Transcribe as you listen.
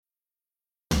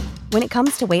When it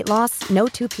comes to weight loss, no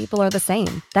two people are the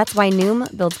same. That's why Noom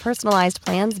builds personalized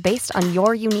plans based on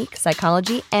your unique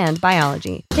psychology and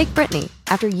biology. Take Brittany.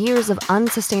 After years of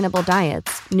unsustainable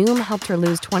diets, Noom helped her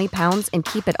lose 20 pounds and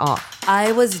keep it off.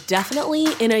 I was definitely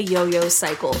in a yo-yo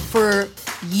cycle for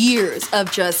years of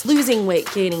just losing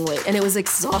weight, gaining weight, and it was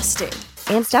exhausting.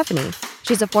 And Stephanie.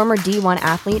 She's a former D1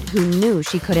 athlete who knew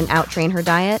she couldn't out-train her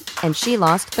diet, and she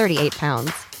lost 38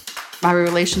 pounds. My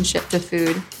relationship to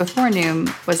food before Noom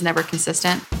was never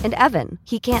consistent. And Evan,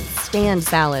 he can't stand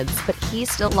salads, but he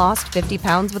still lost 50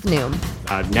 pounds with Noom.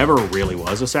 I never really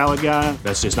was a salad guy.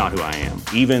 That's just not who I am.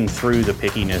 Even through the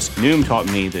pickiness, Noom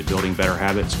taught me that building better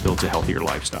habits builds a healthier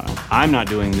lifestyle. I'm not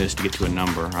doing this to get to a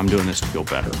number. I'm doing this to feel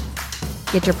better.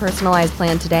 Get your personalized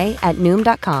plan today at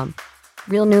Noom.com.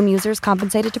 Real Noom users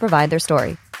compensated to provide their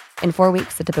story. In 4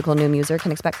 weeks, the typical Noom user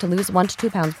can expect to lose 1 to 2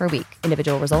 pounds per week.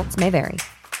 Individual results may vary.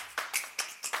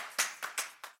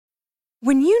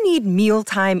 When you need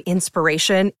mealtime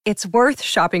inspiration, it's worth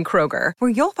shopping Kroger, where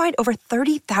you'll find over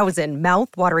 30,000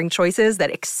 mouth-watering choices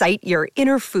that excite your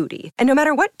inner foodie. And no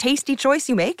matter what tasty choice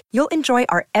you make, you'll enjoy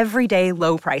our everyday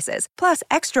low prices, plus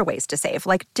extra ways to save,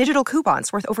 like digital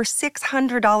coupons worth over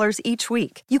 $600 each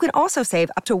week. You can also save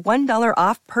up to $1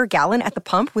 off per gallon at the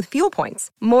pump with fuel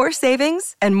points. More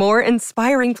savings and more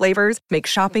inspiring flavors make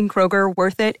shopping Kroger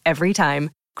worth it every time.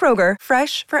 Kroger,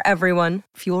 fresh for everyone.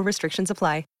 Fuel restrictions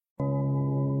apply.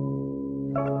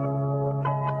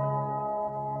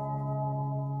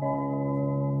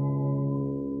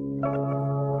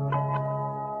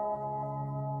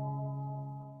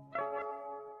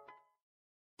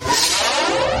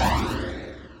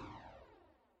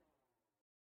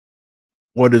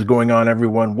 What is going on,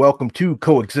 everyone? Welcome to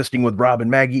Coexisting with Rob and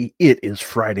Maggie. It is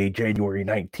Friday, January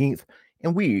 19th,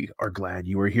 and we are glad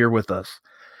you are here with us.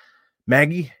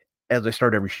 Maggie, as I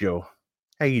start every show,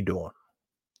 how you doing?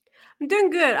 I'm doing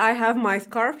good. I have my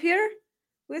scarf here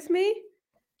with me.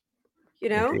 You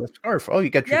know? Okay, scarf. Oh, you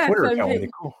got your Twitter account with you.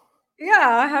 Cool. Yeah,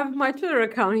 I have my Twitter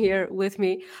account here with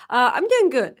me. I'm doing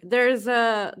good. There's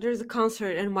a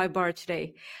concert in my bar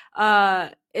today.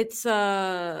 It's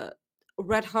a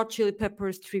Red Hot Chili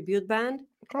Peppers tribute band.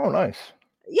 Oh, nice.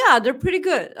 Yeah, they're pretty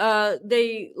good.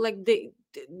 They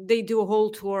do a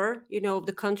whole tour, of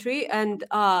the country, and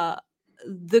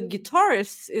the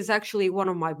guitarist is actually one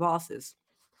of my bosses.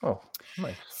 Oh,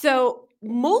 nice. So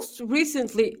most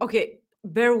recently, okay,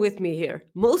 bear with me here.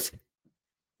 It's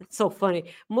so funny.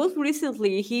 Most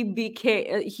recently,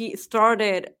 he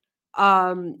started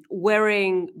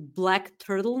wearing black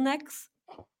turtlenecks.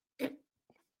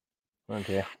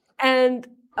 Okay. And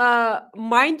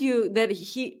mind you that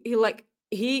he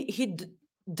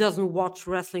doesn't watch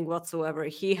wrestling whatsoever.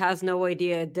 He has no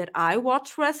idea that I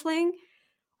watch wrestling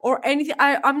or anything.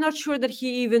 I'm not sure that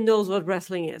he even knows what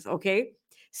wrestling is. Okay.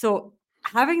 So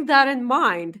having that in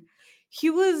mind, he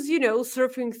was,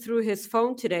 surfing through his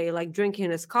phone today, like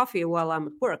drinking his coffee while I'm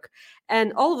at work.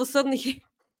 And all of a sudden he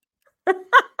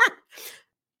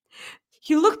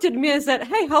looked at me and said,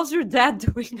 "Hey, how's your dad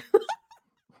doing?"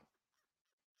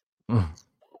 And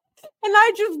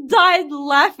I just died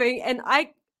laughing, and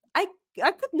I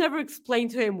could never explain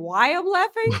to him why I'm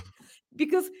laughing,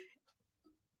 because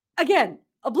again,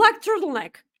 a black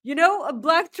turtleneck,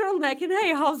 and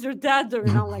 "Hey, how's your dad doing?"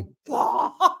 And I'm like,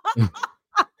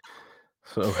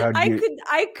 So how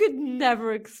I could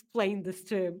never explain this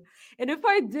to him, and if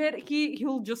I did,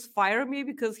 he'll just fire me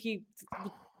because he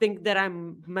would think that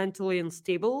I'm mentally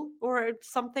unstable or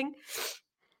something.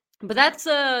 But that's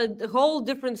a whole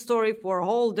different story for a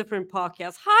whole different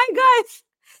podcast. Hi, guys.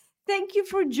 Thank you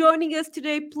for joining us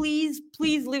today. Please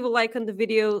leave a like on the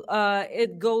video.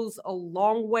 It goes a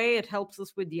long way. It helps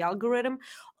us with the algorithm.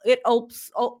 It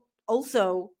helps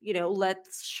also,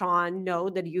 lets Sean know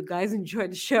that you guys enjoy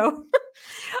the show.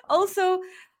 Also,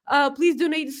 please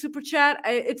donate to Super Chat.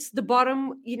 It's the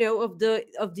bottom, of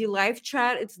the live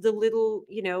chat. It's the little,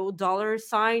 dollar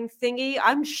sign thingy.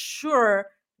 I'm sure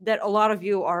that a lot of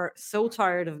you are so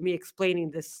tired of me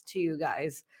explaining this to you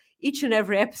guys each and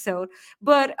every episode.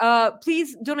 But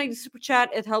please donate to Super Chat.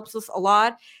 It helps us a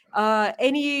lot.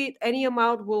 Any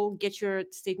amount will get your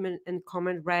statement and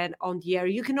comment read on the air.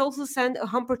 You can also send a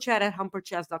humper chat at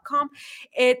humperchats.com.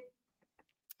 It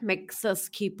makes us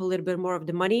keep a little bit more of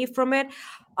the money from it.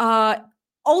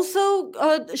 Also,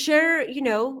 share,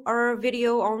 our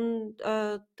video on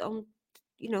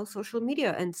social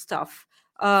media and stuff.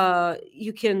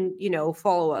 You can,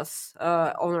 follow us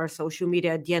on our social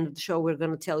media. At the end of the show, we're going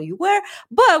to tell you where.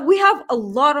 But we have a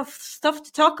lot of stuff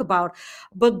to talk about.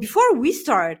 But before we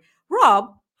start,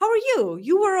 Rob, how are you?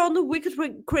 You were on the Wicked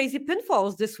Crazy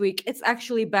Pinfalls this week. It's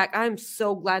actually back. I'm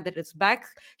so glad that it's back.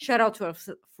 Shout out to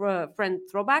our friend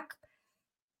Throwback.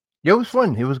 Yeah, it was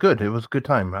fun. It was good. It was a good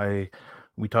time.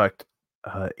 We talked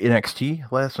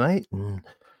NXT last night, and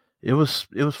it was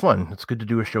fun. It's good to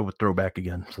do a show with Throwback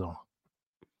again. So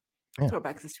yeah.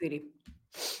 Throwback's a sweetie.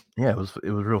 Yeah, it was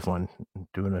real fun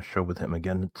doing a show with him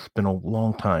again. It's been a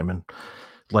long time, and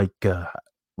like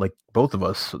both of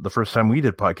us, the first time we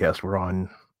did podcast, we're on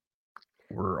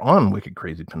Wicked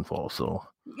Crazy Pinfall. So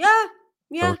Yeah, that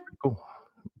yeah. was pretty cool.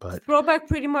 But Throwback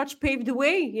pretty much paved the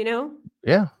way, you know.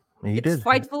 yeah, he It's did.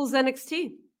 Fightful's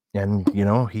NXT. And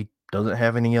he doesn't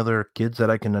have any other kids that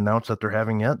I can announce that they're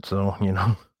having yet, so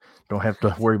don't have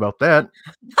to worry about that.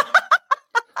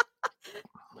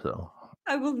 So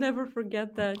I will never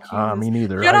forget that. Jesus. me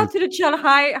neither. Shout out to the chat.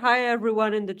 Hi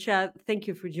everyone in the chat. Thank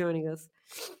you for joining us.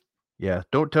 Yeah,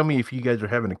 don't tell me if you guys are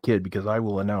having a kid because I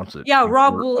will announce it. Yeah,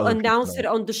 Rob before will other announce people it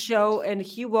know. on the show, and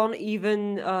he won't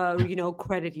even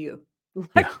credit you.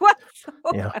 Like Yeah.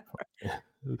 whatsoever.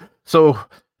 Yeah. So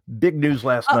big news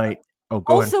last night. Oh,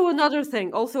 go ahead. Also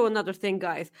another thing,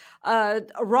 guys.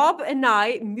 Rob and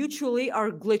I mutually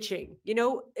are glitching. You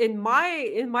know, in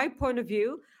my point of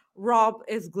view, Rob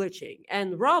is glitching,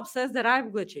 and Rob says that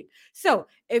I'm glitching. So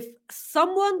if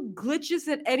someone glitches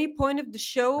at any point of the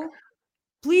show,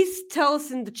 please tell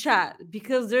us in the chat,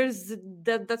 because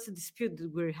that's a dispute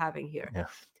that we're having here. Yeah.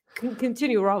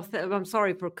 Continue, Rob. I'm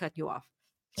sorry for cutting you off.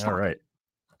 All right.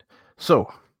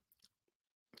 So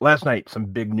last night, some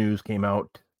big news came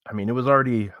out. I mean, it was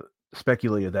already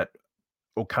speculated that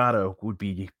Okada would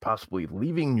be possibly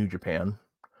leaving New Japan,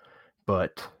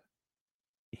 but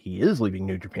he is leaving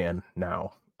New Japan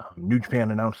now. New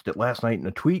Japan announced it last night in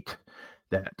a tweet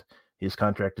that his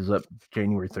contract is up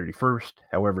January 31st.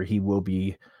 However, he will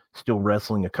be still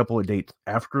wrestling a couple of dates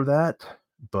after that,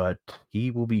 but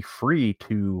he will be free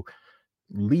to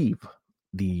leave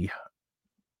the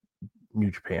New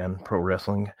Japan Pro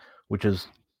Wrestling, which is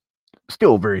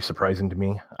still very surprising to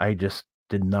me. I just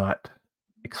did not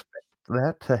expect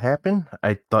that to happen.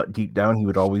 I thought deep down he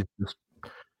would always just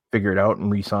figure it out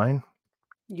and resign.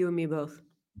 You and me both.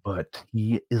 But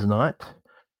he is not.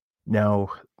 Now,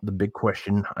 the big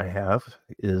question I have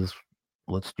is,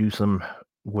 let's do some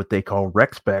what they call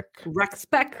rec spec. Rec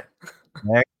spec.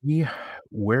 Maggie,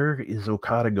 where is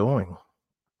Okada going?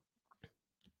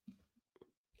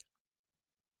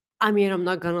 I mean, I'm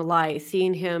not gonna lie.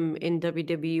 Seeing him in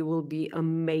WWE will be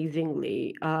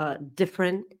amazingly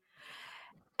different,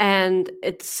 and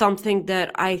it's something that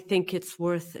I think it's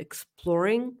worth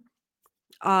exploring.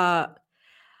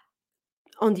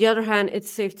 On the other hand, it's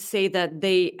safe to say that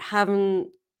they haven't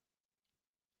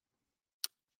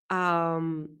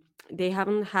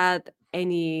had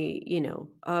any,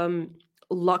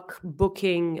 luck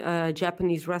booking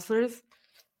Japanese wrestlers.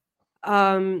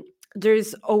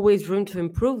 There's always room to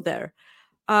improve there.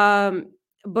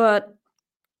 But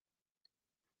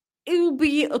it will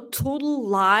be a total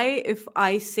lie if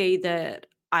I say that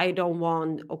I don't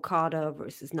want Okada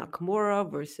versus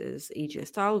Nakamura versus AJ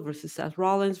Styles versus Seth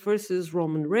Rollins versus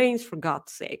Roman Reigns, for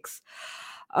God's sakes.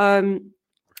 I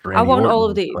want all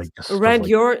of these.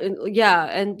 Randy Orton, yeah,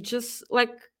 and just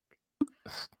like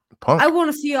Punk. I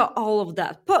want to see all of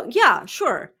that. But yeah,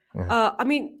 sure. Yeah. I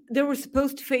mean, they were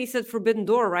supposed to face at Forbidden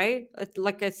Door, right?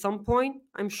 At some point,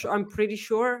 I'm pretty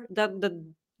sure that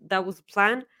was the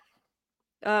plan.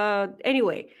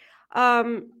 Anyway,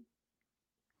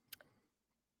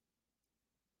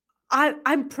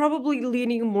 I'm probably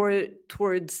leaning more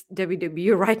towards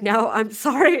WWE right now. I'm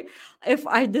sorry if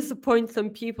I disappoint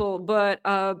some people, but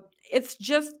it's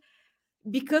just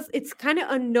because it's kind of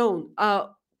unknown.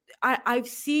 I've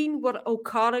seen what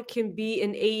Okada can be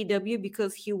in AEW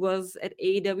because he was at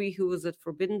AEW, he was at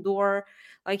Forbidden Door.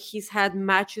 Like, he's had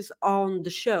matches on the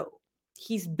show.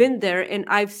 He's been there, and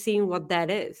I've seen what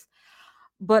that is.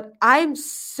 But I'm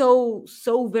so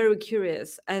very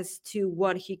curious as to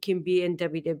what he can be in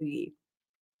WWE.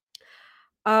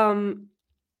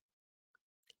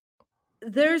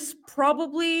 There's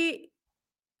probably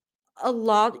a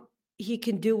lot he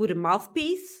can do with a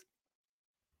mouthpiece.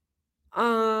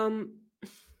 I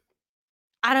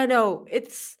don't know.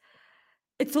 It's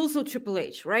also Triple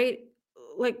H, right?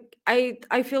 Like,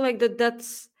 I feel like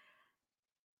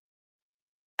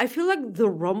I feel like the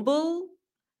Rumble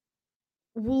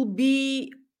will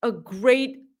be a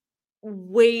great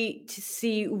way to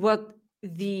see what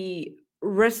the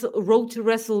road to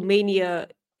WrestleMania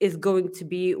is going to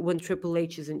be when Triple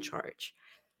H is in charge.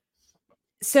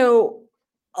 So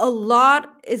a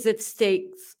lot is at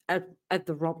stake at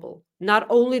the Rumble. Not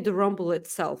only the Rumble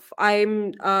itself. I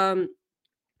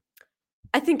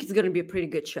think it's going to be a pretty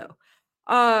good show.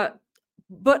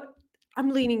 But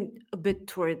I'm leaning a bit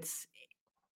towards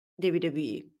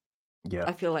WWE. Yeah.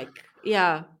 I feel like,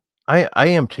 yeah. I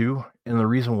am too, and the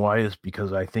reason why is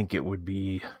because I think it would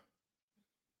be.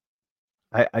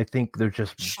 I think they're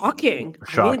just Shocking.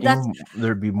 I mean, that's shocking.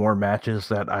 There'd be more matches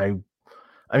that I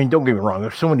mean, don't get me wrong.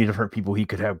 There's so many different people he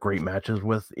could have great matches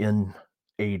with in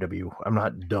AEW. I'm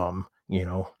not dumb, you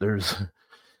know. There's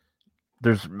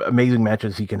amazing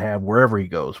matches he can have wherever he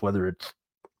goes, whether it's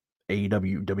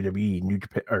AEW, WWE, New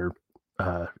Japan, or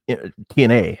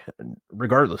TNA.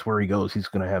 Regardless where he goes, he's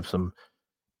going to have some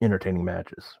entertaining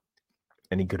matches,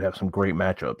 and he could have some great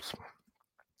matchups.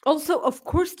 also, of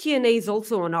course, TNA is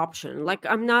also an option. Like,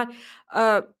 I'm not,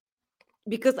 uh,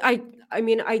 because I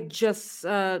mean, I just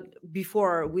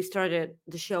before we started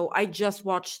the show, I just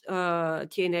watched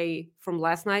TNA from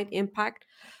last night, Impact.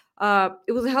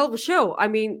 It was a hell of a show. I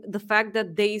mean, the fact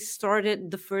that they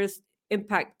started the first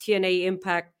TNA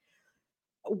Impact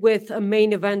with a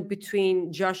main event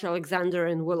between Josh Alexander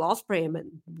and Will Ospreay. I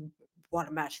mean, what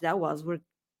a match that was.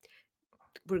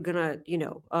 We're gonna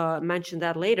mention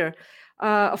that later.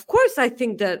 Of course, I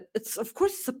think that it's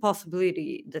a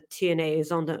possibility that TNA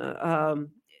is on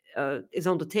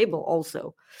the table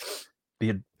also.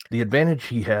 The advantage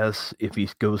he has if he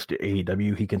goes to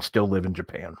AEW, he can still live in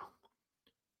Japan.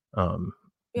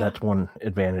 That's one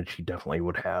advantage he definitely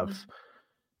would have.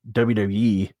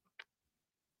 WWE,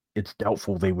 it's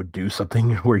doubtful they would do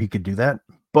something where he could do that.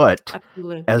 But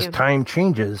Absolutely. as time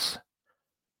changes,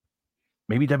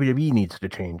 maybe WWE needs to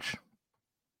change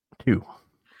too.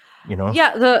 You know?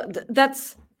 Yeah,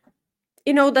 that's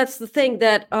the thing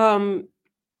that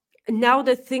now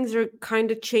that things are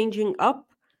kind of changing up,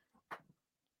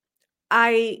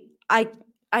 I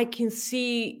can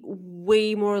see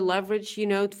way more leverage,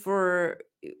 for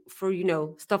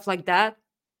stuff like that.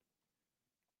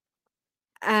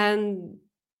 And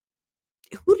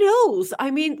who knows? I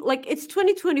mean, like, it's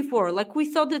 2024. Like,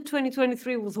 we thought that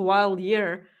 2023 was a wild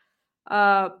year.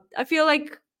 I feel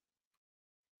like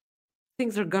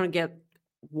things are gonna get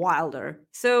wilder.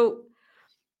 So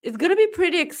it's gonna be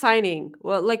pretty exciting.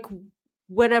 Well, like,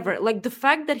 whenever, like, the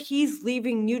fact that he's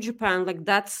leaving New Japan, like,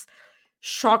 that's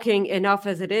shocking enough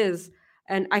as it is.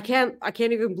 And I can't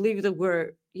even believe that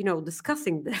we're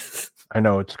discussing this. I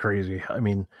know, it's crazy. I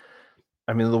mean,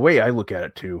 the way I look at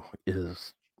it too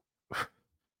is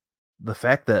the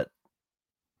fact that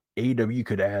AEW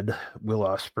could add Will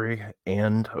Ospreay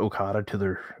and Okada to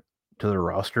their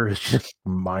roster is just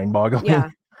mind-boggling. Yeah,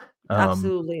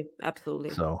 absolutely.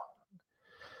 So,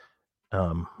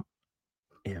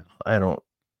 yeah, I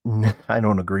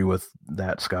don't agree with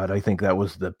that, Scott. I think that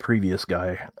was the previous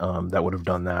guy that would have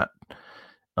done that.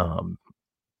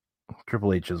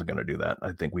 Triple H isn't going to do that.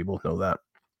 I think we both know that.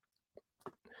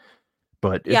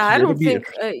 But yeah, I don't think.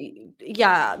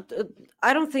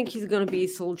 I don't think he's going to be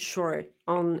sold short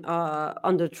on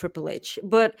under Triple H.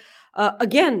 But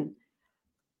again,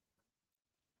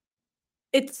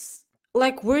 it's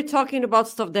like we're talking about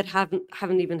stuff that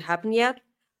haven't even happened yet.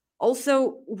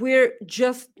 Also, we're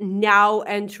just now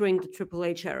entering the Triple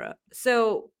H era,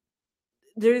 so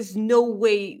there's no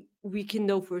way we can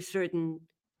know for certain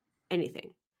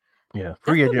anything. Yeah,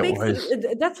 free agent wise,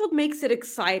 that's what makes it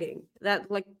exciting. That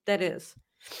is.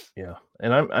 Yeah,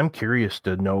 and I'm curious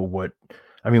to know what.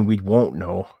 I mean, we won't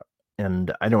know,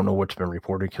 and I don't know what's been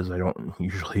reported because I don't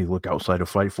usually look outside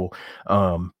of Fightful.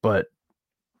 But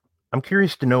I'm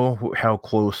curious to know how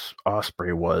close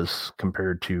Ospreay was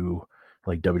compared to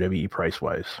like WWE price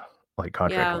wise, like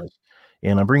contract wise.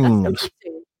 And I'm bringing a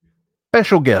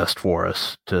special guest for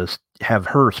us to have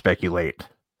her speculate.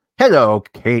 Hello,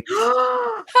 Kate.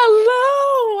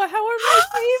 Hello. How are my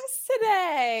faves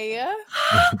today?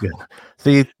 Good.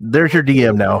 See, there's your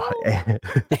DM now.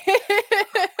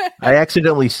 I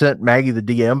accidentally sent Maggie the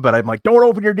DM, but I'm like, don't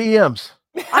open your DMs.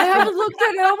 I haven't looked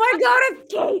at it. Oh my god,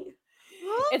 it's Kate.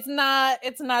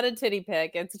 It's not a titty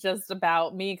pic. It's just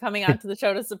about me coming out to the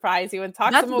show to surprise you and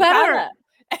talk That's some Okada.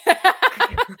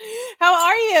 How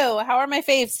are you? How are my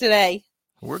faves today?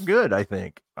 We're good, I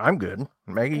think. I'm good.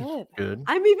 Maggie's good.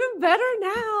 I'm even better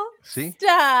now. See?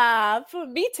 Stop.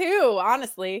 Me too,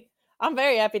 honestly. I'm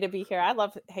very happy to be here. I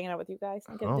love hanging out with you guys.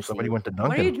 Somebody went to Dunkin'.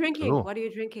 What are you drinking? Cool. What are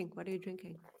you drinking? What are you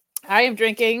drinking? I am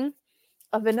drinking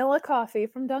a vanilla coffee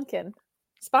from Dunkin'.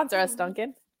 Sponsor us,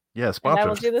 Dunkin'. Yeah, sponsor us. And I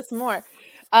will do this more.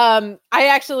 I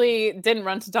actually didn't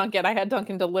run to Dunkin'. I had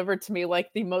Dunkin' delivered to me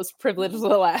like the most privileged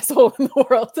little asshole in the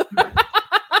world.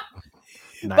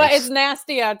 Nice. But it's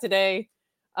nasty out today.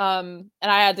 And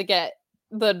I had to get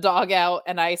the dog out,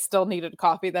 and I still needed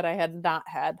coffee that I had not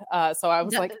had. So I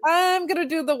was like, I'm gonna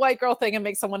do the white girl thing and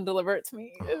make someone deliver it to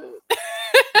me.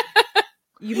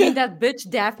 You mean that bitch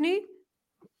Daphne?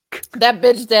 That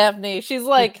bitch Daphne. She's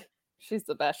like, she's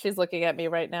the best. She's looking at me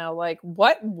right now like,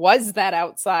 what was that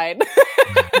outside?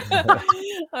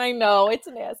 I know it's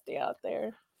nasty out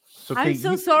there. So, I'm Kate,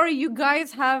 so sorry you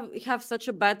guys have such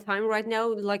a bad time right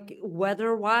now, like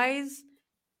weather-wise.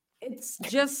 It's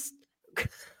just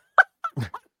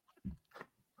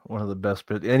one of the best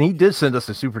bit, and he did send us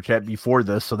a super chat before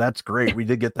this, so that's great. We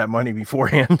did get that money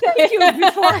beforehand. thank you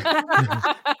before.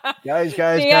 guys,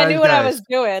 See, I knew what I guys. was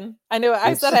doing. I knew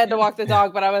I said It's- I had to walk the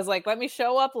dog, but I was like, let me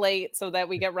show up late so that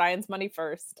we get Ryan's money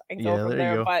first and go Yeah, from there you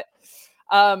there. go. But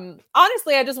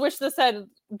honestly, I just wish this had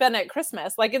been at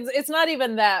Christmas. Like it's not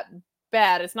even that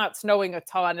bad. It's not snowing a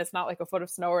ton. It's not like a foot of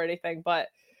snow or anything, but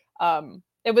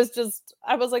it was just,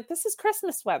 I was like, this is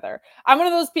Christmas weather. I'm one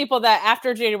of those people that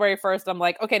after January 1st, I'm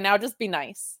like, okay, now just be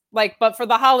nice. Like, but for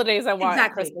the holidays, I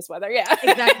want Christmas weather. Yeah,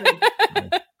 Exactly.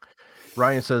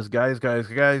 Ryan says, guys,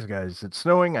 it's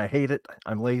snowing. I hate it.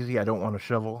 I'm lazy. I don't want to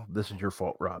shovel. This is your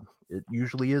fault, Rob. It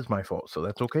usually is my fault, so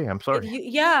that's okay. I'm sorry.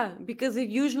 Yeah, because it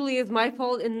usually is my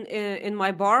fault in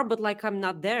my bar, but like I'm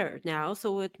not there now,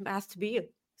 so it has to be you.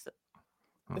 So.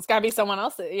 It's got to be someone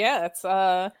else. Yeah, it's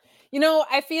I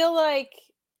feel like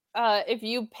if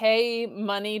you pay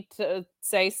money to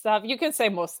say stuff, you can say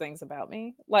most things about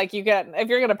me. Like if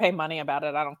you're gonna pay money about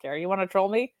it, I don't care. You want to troll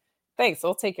me? Thanks,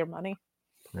 we'll take your money.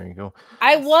 There you go.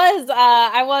 I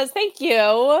was thank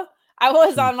you. I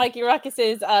was on Mikey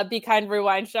Ruckus's Be Kind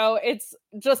Rewind show. It's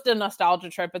just a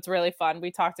nostalgia trip. It's really fun. We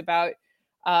talked about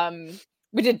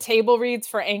we did table reads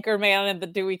for Anchorman and the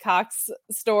Dewey Cox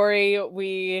story.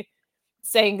 We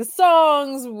sang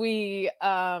songs. We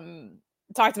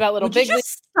talked about Little Would you Big League.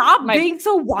 just stop being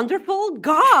so wonderful?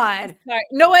 God. Sorry.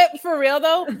 No, for real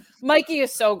though, Mikey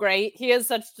is so great. He has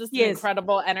such just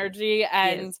incredible energy,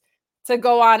 and to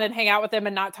go on and hang out with him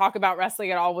and not talk about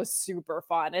wrestling at all was super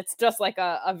fun. It's just like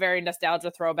a very nostalgia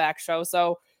throwback show.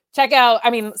 So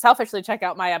selfishly check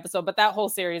out my episode, but that whole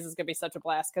series is gonna be such a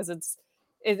blast because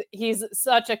he's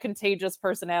such a contagious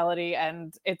personality,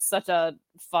 and it's such a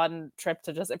fun trip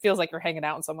to it feels like you're hanging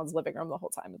out in someone's living room the whole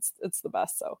time. It's the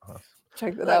best. So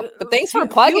check that out. But thanks for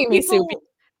plugging me, Soupy.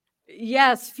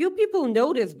 Yes, few people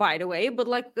know this, by the way, but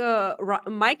like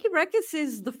Mikey Rekus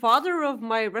is the father of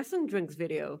my wrestling drinks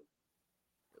video.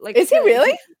 Like, is he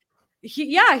really?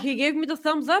 He gave me the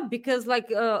thumbs up because like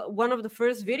one of the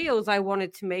first videos I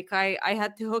wanted to make, I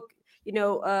had to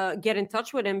get in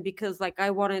touch with him because like I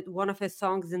wanted one of his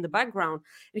songs in the background,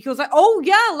 and he was like, oh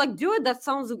yeah, like do it, that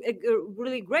sounds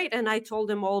really great. And I told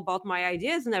him all about my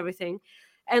ideas and everything,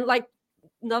 and like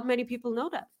not many people know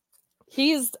that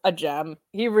he's a gem.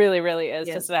 He really, really is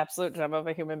just an absolute gem of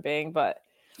a human being. But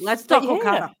let's talk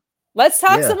Okada. Let's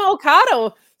talk some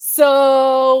Okada.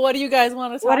 So what do you guys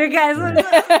want to talk? What do you guys want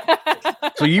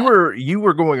to So you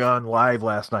were going on live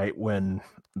last night when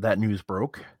that news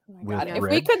broke. If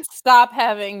we could stop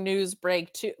having news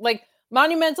break like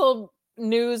monumental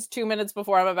news 2 minutes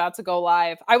before I'm about to go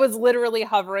live, I was literally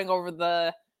hovering over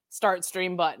the start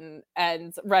stream button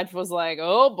and Reg was like,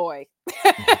 oh boy.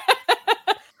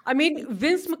 I mean,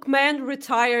 Vince McMahon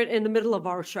retired in the middle of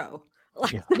our show.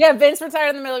 Yeah, Vince retired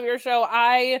in the middle of your show.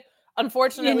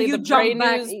 Unfortunately, the Bray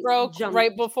news broke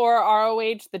right before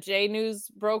ROH. The J news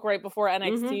broke right before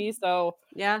NXT. Mm-hmm. So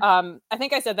I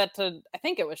think I said that I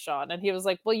think it was Sean, and he was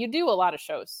like, "Well, you do a lot of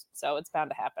shows, so it's bound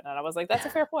to happen." And I was like, "That's a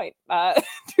fair point,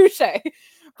 touche."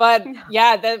 But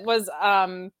yeah, that was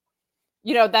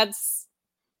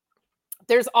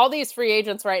there's all these free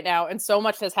agents right now, and so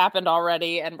much has happened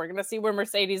already, and we're gonna see where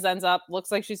Mercedes ends up.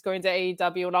 Looks like she's going to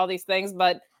AEW and all these things,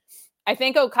 but I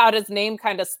think Okada's name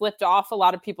kind of slipped off a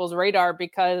lot of people's radar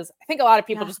because I think a lot of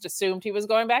people just assumed he was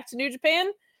going back to New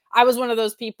Japan. I was one of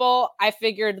those people. I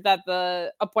figured that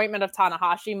the appointment of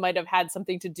Tanahashi might have had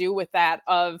something to do with that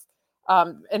in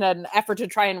an effort to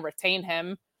try and retain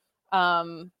him.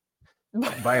 Violence.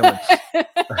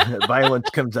 Violence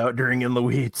comes out during In the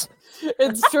Weeds.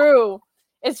 It's true.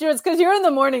 It's true. It's because you're in the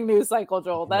morning news cycle,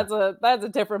 Joel. That's a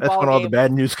different. That's ball when game. all the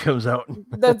bad news comes out.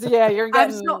 You're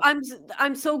getting.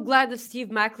 I'm so glad that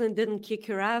Steve Macklin didn't kick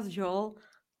your ass, Joel.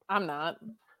 I'm not.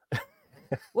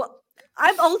 Well,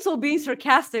 I'm also being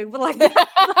sarcastic, but like. But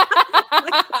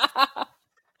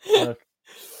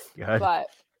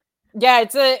yeah,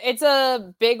 it's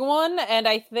a big one, and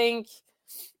I think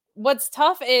what's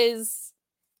tough is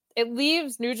it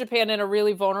leaves New Japan in a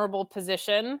really vulnerable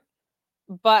position,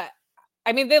 but.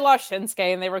 I mean, they lost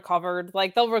Shinsuke and they recovered.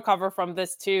 Like, they'll recover from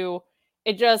this too.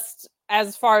 It just,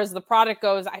 as far as the product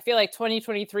goes, I feel like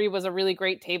 2023 was a really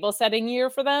great table setting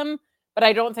year for them. But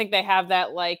I don't think they have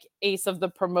that, like, ace of the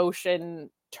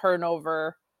promotion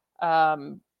turnover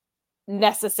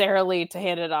necessarily to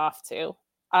hand it off to.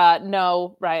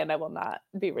 No, Ryan, I will not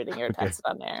be reading your text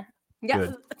on there. Yeah,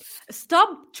 Good.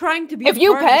 stop trying to be If a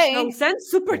you part of the pay. show. Send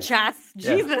super chats.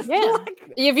 Yeah. Jesus. Yeah.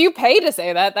 Like, If you pay to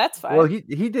say that, that's fine. Well, he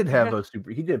did have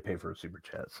he did pay for a super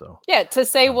chat, so yeah, to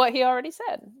say what he already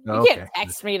said. You Okay. can't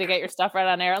text me to get your stuff right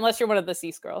on air unless you're one of the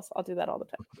Cease girls. I'll do that all the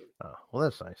time. Oh, well,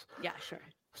 that's nice. yeah, sure.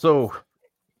 So,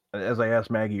 as I asked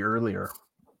Maggie earlier,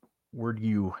 where do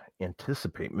you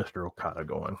anticipate Mr. Okada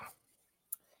going?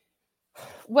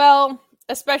 Well,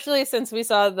 especially since we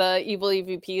saw the evil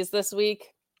EVPs this week,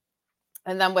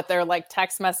 and then with their like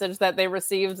text message that they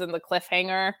received and the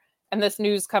cliffhanger and this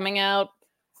news coming out,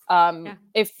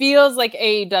 it feels like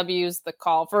AEW's the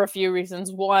call for a few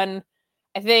reasons. One,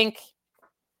 I think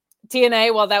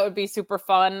TNA, while that would be super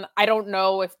fun, I don't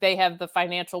know if they have the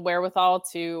financial wherewithal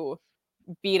to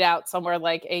beat out somewhere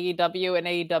like AEW, and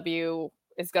AEW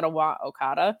is going to want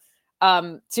Okada.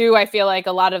 Two, I feel like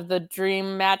a lot of the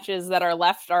dream matches that are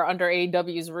left are under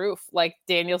AEW's roof, like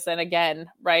Danielson again,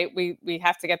 right? We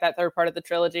have to get that third part of the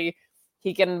trilogy.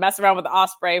 He can mess around with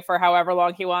Ospreay for however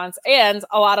long he wants. And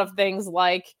a lot of things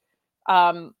like,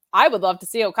 I would love to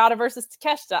see Okada versus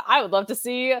Takeshita. I would love to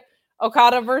see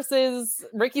Okada versus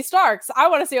Ricky Starks. I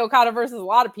want to see Okada versus a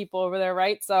lot of people over there,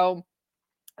 right? So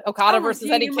Okada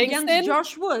versus Eddie Kingston.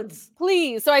 Josh Woods.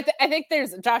 Please. So I think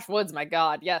there's Josh Woods, my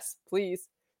God. Yes, please.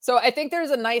 So I think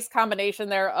there's a nice combination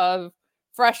there of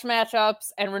fresh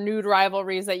matchups and renewed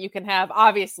rivalries that you can have.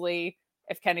 Obviously,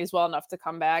 if Kenny's well enough to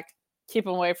come back, keep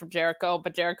him away from Jericho,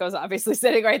 but Jericho's obviously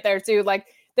sitting right there too. Like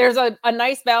there's a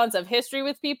nice balance of history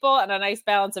with people and a nice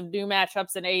balance of new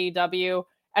matchups in AEW,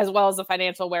 as well as the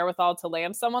financial wherewithal to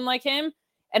land someone like him.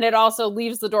 And it also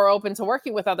leaves the door open to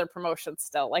working with other promotions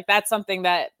still. Like that's something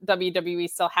that WWE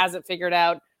still hasn't figured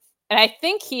out. And I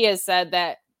think he has said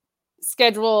that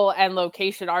schedule and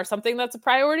location are something that's a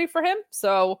priority for him.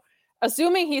 So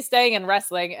assuming he's staying in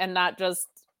wrestling and not just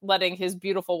letting his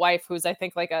beautiful wife, who's I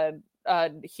think like a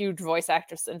huge voice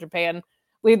actress in Japan,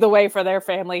 lead the way for their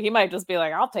family, he might just be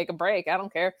like, I'll take a break. I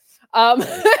don't care.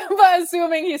 But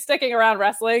assuming he's sticking around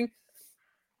wrestling,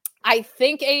 I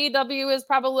think AEW is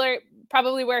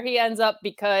probably where he ends up,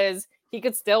 because he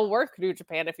could still work New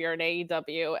Japan if you're in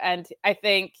AEW. And I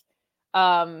think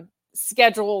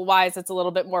schedule wise, it's a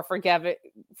little bit more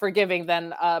forgiving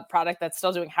than a product that's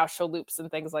still doing house show loops and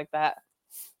things like that.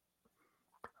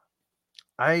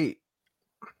 We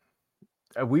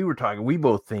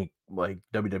both think like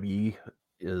WWE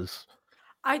is.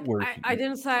 I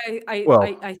didn't say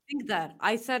I think that.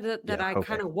 I said that I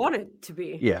kind of want it to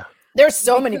be. Yeah. There's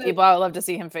so many people I would love to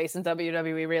see him face in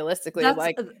WWE realistically.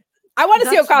 Like I want to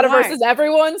see Okada versus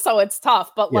everyone, so it's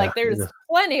tough, but like there's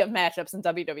plenty of matchups in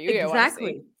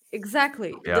WWE.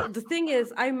 Exactly. Yeah. The thing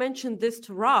is, I mentioned this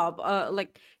to Rob,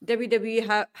 like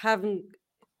WWE haven't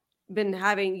been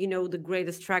having, the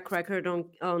greatest track record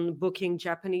on booking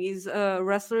Japanese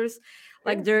wrestlers.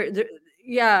 Like they're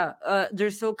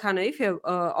so kind of iffy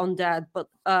on that, but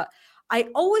I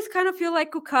always kind of feel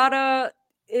like Okada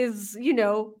is,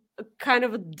 kind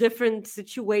of a different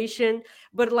situation,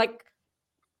 but like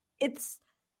it's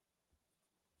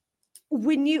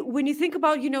when you think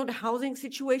about the housing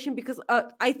situation, because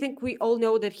I think we all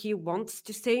know that he wants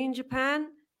to stay in Japan,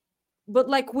 but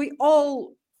like we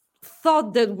all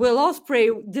thought that Will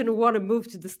Ospreay didn't want to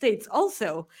move to the States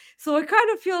also, so I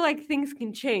kind of feel like things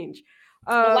can change.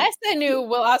 Last I knew,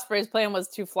 Will Ospreay's plan was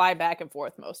to fly back and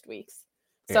forth most weeks,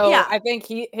 so I think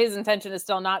his intention is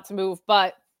still not to move,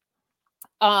 but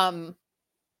I mean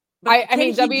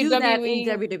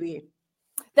WWE.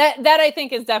 That I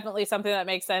think is definitely something that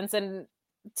makes sense. And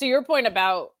to your point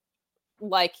about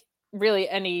like really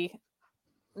any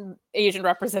Asian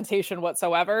representation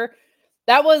whatsoever,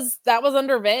 that was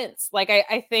under Vince. Like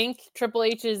I think Triple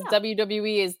H's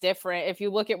WWE is different. If you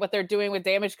look at what they're doing with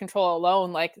Damage Control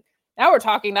alone, like now we're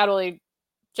talking not only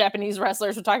Japanese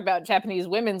wrestlers, we're talking about Japanese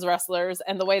women's wrestlers,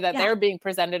 and the way that they're being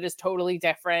presented is totally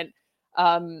different.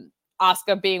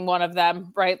 Asuka being one of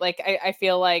them, right? Like I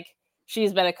feel like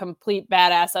she's been a complete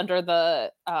badass under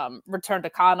the Return to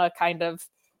Kana kind of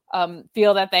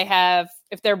feel that they have.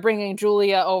 If they're bringing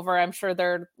Julia over, I'm sure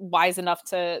they're wise enough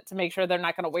to make sure they're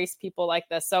not going to waste people like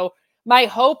this. So my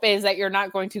hope is that you're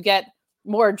not going to get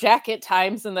more jacket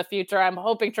times in the future. I'm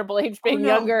hoping Triple H being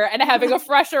younger and having a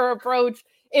fresher approach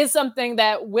is something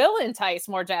that will entice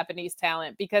more Japanese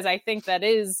talent, because I think that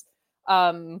is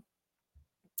I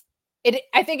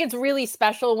think it's really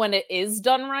special when it is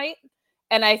done right.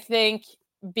 And I think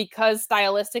because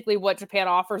stylistically what Japan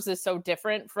offers is so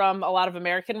different from a lot of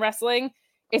American wrestling,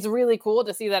 it's really cool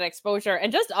to see that exposure.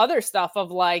 And just other stuff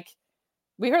of like,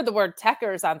 we heard the word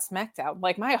techers on SmackDown.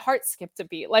 Like my heart skipped a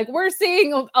beat. Like we're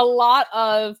seeing a lot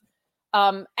of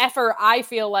effort, I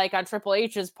feel like, on Triple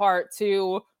H's part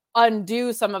to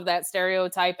undo some of that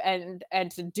stereotype and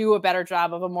to do a better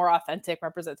job of a more authentic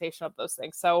representation of those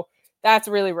things. So that's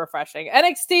really refreshing.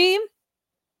 NXT,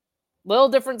 little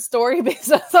different story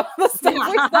based on some of the stuff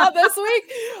we saw this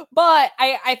week. But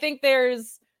I think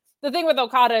there's the thing with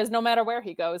Okada is no matter where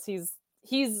he goes,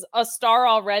 he's a star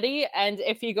already. And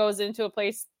if he goes into a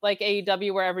place like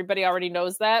AEW where everybody already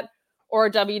knows that, or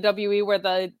WWE where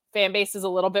the fan base is a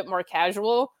little bit more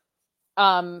casual,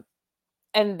 and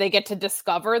they get to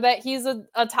discover that he's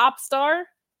a top star,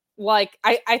 like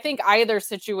I think either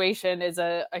situation is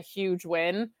a huge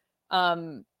win.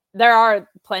 There are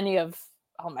plenty of,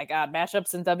 oh my God,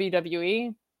 matchups in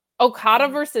WWE. Okada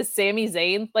versus Sami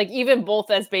Zayn, like even both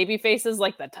as baby faces,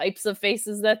 like the types of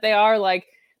faces that they are, like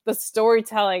the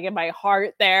storytelling in my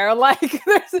heart there. Like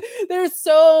there's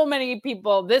so many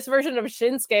people. This version of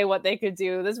Shinsuke, what they could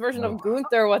do. This version of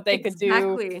Gunther, what they could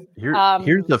do.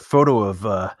 Here's the photo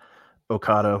of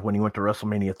Okada when he went to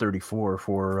WrestleMania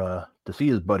 34 to see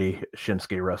his buddy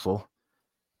Shinsuke wrestle.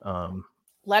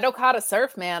 Let Okada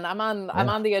surf, man. I'm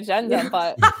on the agenda,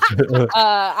 but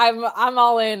I'm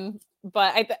all in.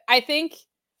 But I think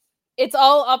it's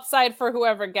all upside for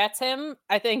whoever gets him.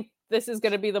 I think this is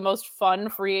going to be the most fun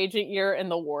free agent year in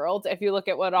the world. If you look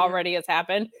at what already has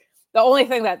happened, the only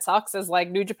thing that sucks is like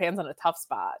New Japan's in a tough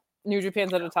spot. New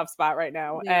Japan's in a tough spot right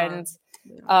now. And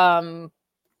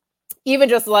even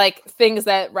just like things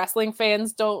that wrestling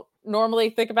fans don't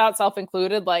normally think about,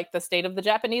 self-included, like the state of the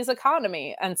Japanese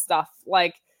economy and stuff.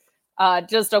 Like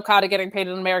just Okada getting paid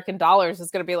in American dollars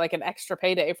is going to be like an extra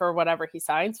payday for whatever he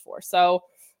signs for. So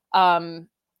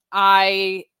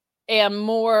I am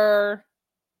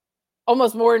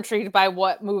almost more intrigued by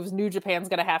what moves New Japan's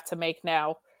going to have to make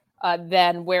now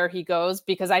than where he goes,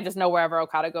 because I just know wherever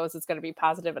Okada goes, it's going to be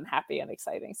positive and happy and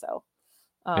exciting. So,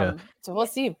 so we'll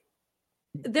see.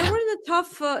 They were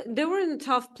in a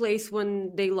tough place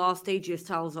when they lost AJ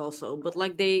Styles also, but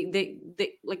like they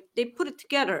put it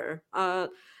together.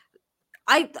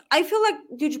 I feel like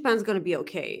New Japan's gonna be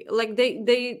okay. Like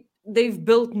they've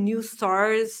built new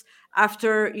stars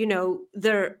after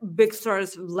their big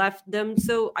stars left them.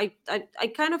 So I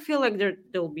kind of feel like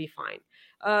they'll be fine.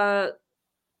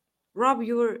 Rob,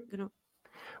 you were gonna.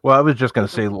 Well, I was just gonna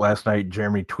say last night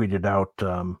Jeremy tweeted out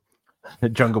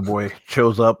Jungle Boy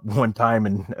shows up one time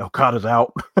and Okada's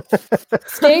out.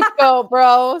 Scapegoat,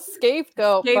 bro.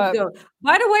 Scapegoat.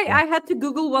 By the way, I had to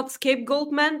Google what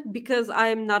scapegoat meant because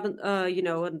I'm not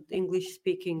an English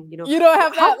speaking, You don't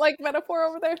have that like metaphor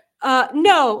over there?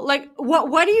 No, like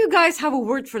why do you guys have a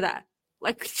word for that?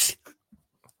 Like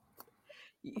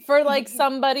for like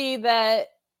somebody that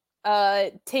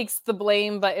takes the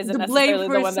blame but isn't necessarily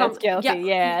the one that's guilty.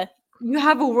 Yeah. You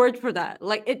have a word for that.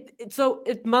 Like so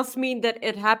it must mean that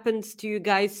it happens to you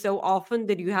guys so often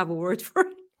that you have a word for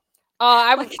it.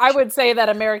 I would say that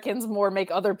Americans more make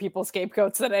other people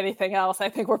scapegoats than anything else. I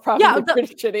think we're probably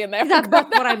pretty shitty in that. That's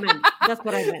what I meant. That's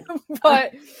what I meant.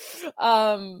 But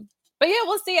yeah,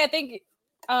 we'll see. I think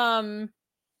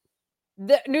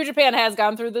New Japan has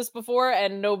gone through this before,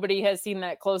 and nobody has seen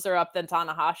that closer up than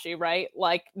Tanahashi, right?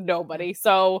 Like nobody.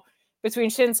 So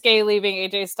between Shinsuke leaving,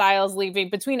 AJ Styles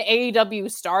leaving, between AEW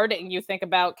starting, you think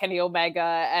about Kenny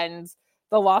Omega and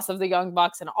the loss of the Young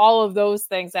Bucks and all of those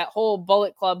things, that whole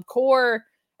Bullet Club core,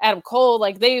 Adam Cole,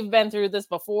 like they've been through this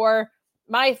before.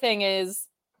 My thing is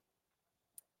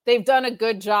they've done a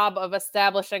good job of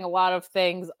establishing a lot of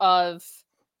things of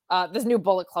this new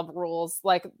Bullet Club rules.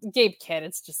 Like Gabe Kidd,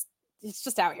 it's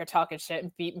just out here talking shit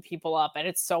and beating people up, and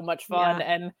it's so much fun. Yeah.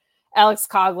 And Alex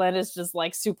Coughlin is just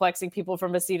like suplexing people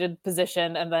from a seated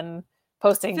position and then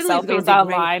posting selfies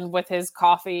online with his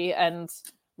coffee and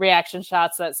reaction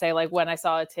shots that say like when I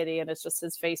saw a titty, and it's just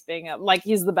his face being like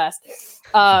he's the best.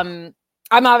 I'm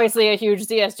obviously a huge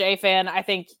DSJ fan. I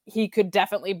think he could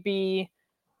definitely be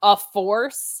a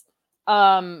force.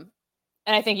 And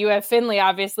I think you have Finlay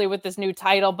obviously with this new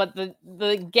title, but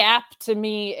the gap to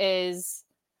me is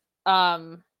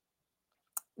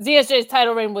ZSJ's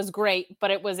title reign was great, but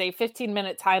it was a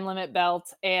 15-minute time limit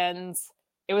belt, and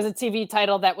it was a TV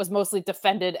title that was mostly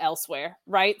defended elsewhere,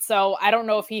 right? So I don't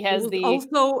know if he has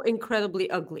also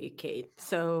incredibly ugly, Kate.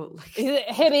 So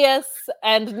hideous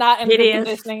and not in good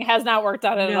conditioning, has not worked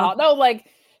on it at all. No, like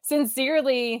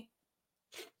sincerely,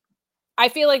 I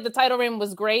feel like the title reign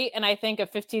was great, and I think a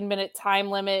 15-minute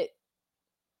time limit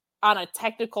on a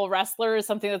technical wrestler is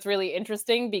something that's really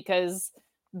interesting because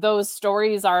those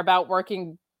stories are about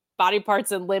working body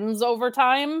parts and limbs over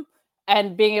time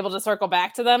and being able to circle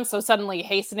back to them. So suddenly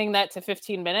hastening that to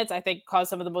 15 minutes, I think caused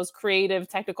some of the most creative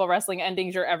technical wrestling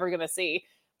endings you're ever going to see.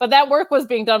 But that work was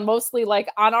being done mostly like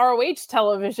on ROH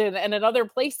television and in other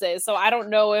places. So I don't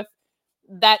know if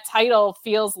that title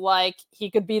feels like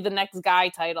he could be the next guy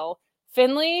title.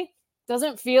 Finley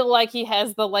doesn't feel like he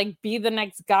has the like be the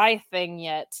next guy thing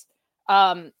yet.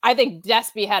 I think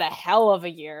Despy had a hell of a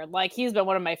year. Like, he's been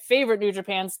one of my favorite New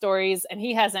Japan stories, and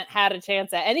he hasn't had a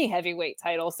chance at any heavyweight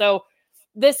title. So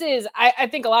this is, I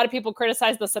think a lot of people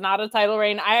criticize the Sonata title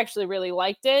reign. I actually really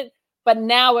liked it, but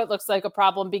now it looks like a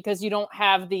problem because you don't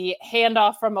have the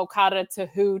handoff from Okada to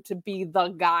who to be the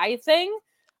guy thing.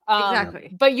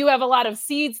 Exactly. But you have a lot of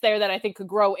seeds there that I think could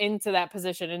grow into that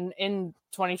position in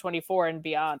 2024 and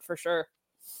beyond for sure.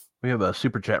 We have a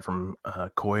super chat from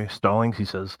Coy Stallings. He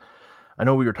says, I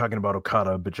know we were talking about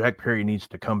Okada, but Jack Perry needs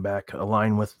to come back,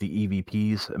 align with the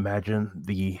EVPs. Imagine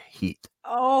the heat.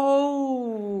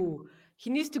 Oh, he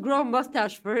needs to grow a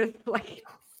mustache first. Like,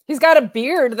 he's got a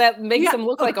beard that makes him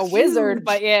look like a wizard,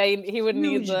 but yeah, he would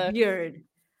need the beard.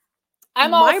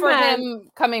 I'm all for him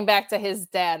coming back to his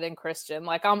dad and Christian.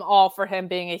 Like, I'm all for him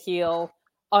being a heel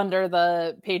under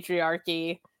the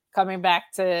patriarchy, coming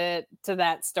back to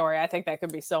that story. I think that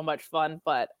could be so much fun.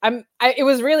 But it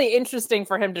was really interesting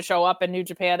for him to show up in New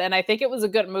Japan, and I think it was a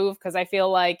good move because I feel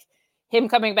like him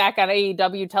coming back on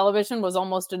AEW television was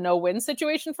almost a no-win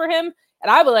situation for him.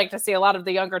 And I would like to see a lot of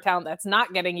the younger talent that's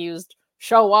not getting used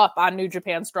show up on New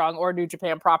Japan Strong or New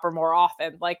Japan Proper more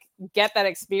often. Like, get that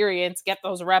experience, get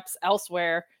those reps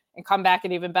elsewhere, and come back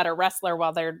an even better wrestler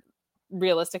while they're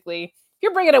realistically, if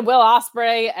you're bringing in Will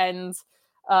Ospreay and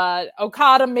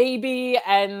Okada maybe,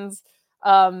 and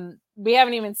we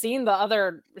haven't even seen the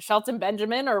other Shelton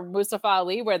Benjamin or Mustafa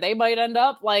Ali where they might end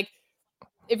up. Like,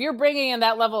 if you're bringing in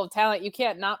that level of talent, you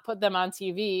can't not put them on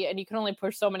TV, and you can only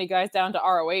push so many guys down to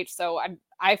ROH. So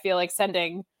I feel like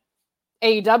sending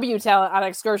AEW talent on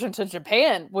excursion to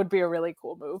Japan would be a really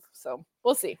cool move. So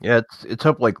we'll see. Yeah, it's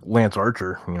up like Lance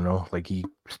Archer, like he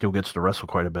still gets to wrestle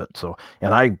quite a bit. So,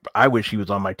 and I wish he was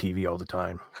on my TV all the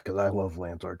time because I love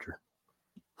Lance Archer.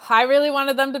 I really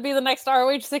wanted them to be the next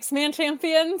ROH 6-man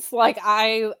champions. Like,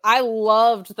 I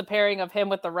loved the pairing of him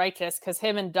with the Righteous because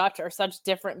him and Dutch are such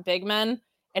different big men.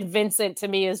 And Vincent, to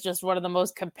me, is just one of the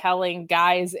most compelling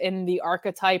guys in the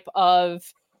archetype of.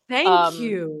 Thank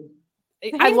you.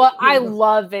 I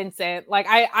love Vincent. Like,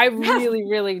 I really,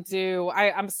 really do.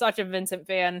 I'm such a Vincent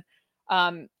fan.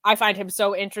 I find him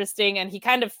so interesting, and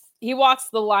he walks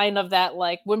the line of that,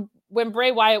 like when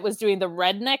Bray Wyatt was doing the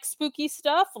redneck spooky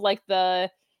stuff, like the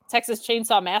Texas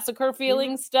Chainsaw Massacre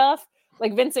feeling stuff.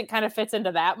 Like, Vincent kind of fits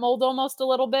into that mold almost a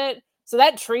little bit. So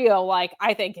that trio, like,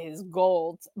 I think is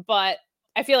gold. But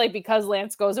I feel like because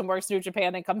Lance goes and works New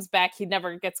Japan and comes back, he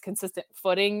never gets consistent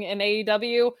footing in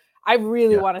AEW. I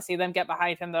really want to see them get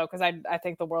behind him, though, because I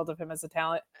think the world of him as a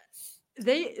talent.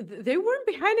 They weren't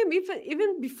behind him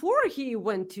even before he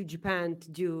went to Japan to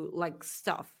do like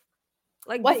stuff.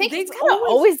 Like, well, I think he's kind of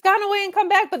always gone away and come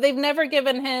back, but they've never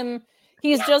given him.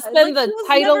 He's just been the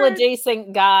title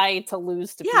adjacent guy to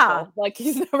lose to people. Like,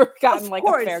 he's never gotten like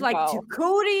a fair like go. To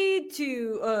Cody,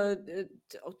 to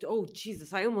oh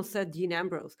Jesus, I almost said Dean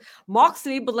Ambrose,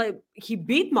 Moxley, but like he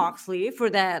beat Moxley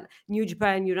for that New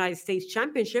Japan United States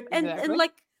Championship, and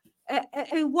like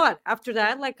and what after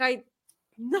that? Like,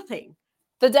 nothing.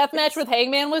 The death match with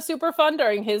Hangman was super fun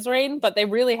during his reign, but they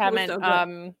really haven't.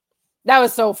 That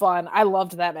was so fun. I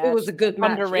loved that match. It was a good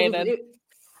match. Underrated.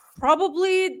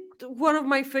 Probably one of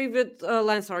my favorite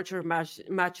Lance Archer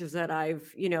matches that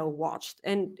I've watched,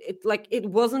 and it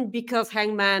wasn't because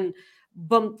Hangman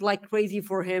bumped like crazy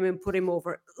for him and put him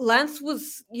over. Lance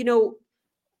was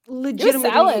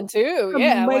legitimately too.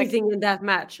 Amazing in that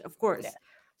match, of course.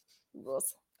 Yeah.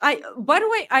 By the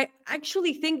way, I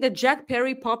actually think that Jack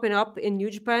Perry popping up in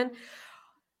New Japan,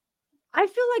 I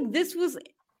feel like this was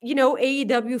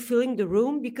AEW filling the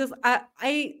room, because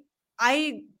I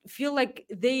feel like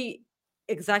they,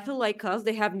 exactly like us,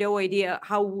 they have no idea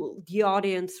how the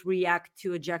audience react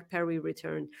to a Jack Perry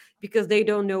return, because they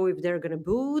don't know if they're gonna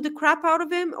boo the crap out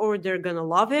of him or they're gonna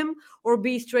love him or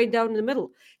be straight down in the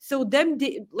middle. So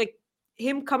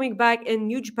him coming back in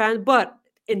New Japan, but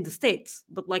in the States,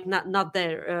 but like not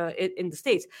there in the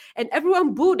States, and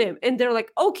everyone booed him, and they're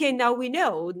like, okay, now we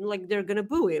know, like they're gonna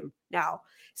boo him now.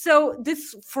 So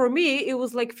this, for me, it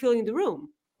was like filling the room.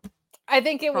 I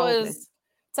think it was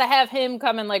to have him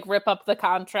come and like rip up the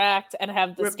contract and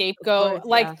have the scapegoat.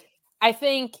 I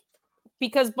think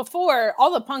because before,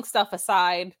 all the Punk stuff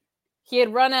aside, he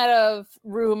had run out of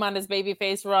room on his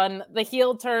babyface run. The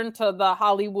heel turn to the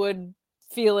Hollywood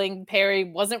feeling Perry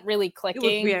wasn't really clicking.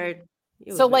 It was weird.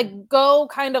 So like, go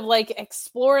kind of like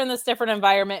explore in this different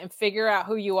environment and figure out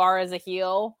who you are as a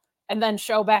heel, and then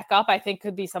show back up, I think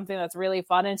could be something that's really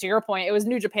fun. And to your point, it was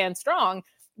New Japan Strong,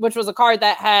 which was a card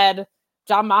that had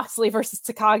Jon Moxley versus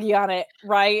Takagi on it,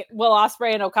 right? Will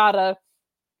Ospreay and Okada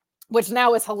which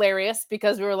now is hilarious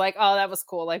because we were like, oh, that was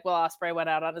cool. Like, Will Ospreay went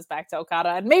out on his back to Okada,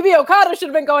 and maybe Okada should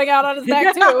have been going out on his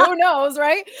back too. Who knows,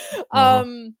 right?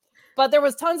 But there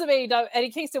was tons of AEW.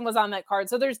 Eddie Kingston was on that card.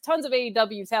 So there's tons of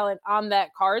AEW talent on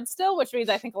that card still, which means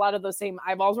I think a lot of those same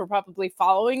eyeballs were probably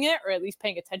following it or at least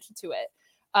paying attention to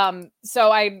it.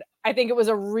 So I think it was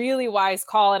a really wise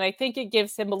call. And I think it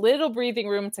gives him a little breathing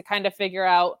room to kind of figure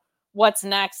out what's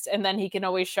next. And then he can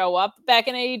always show up back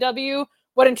in AEW.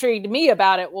 What intrigued me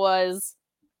about it was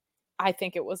I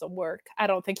think it was a work. I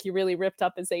don't think he really ripped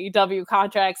up his AEW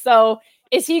contract. So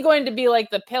is he going to be like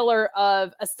the pillar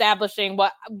of establishing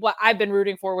what I've been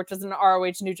rooting for, which is an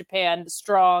ROH New Japan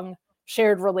strong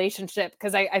shared relationship?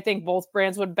 Because I think both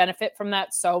brands would benefit from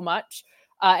that so much.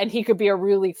 And he could be a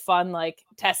really fun like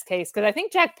test case. Because I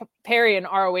think Jack Perry and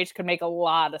ROH could make a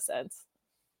lot of sense.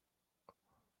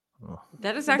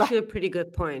 That is actually a pretty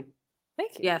good point.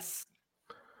 Thank you. Yes.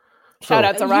 Shout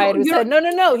out to Ryan who said,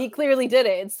 no, he clearly did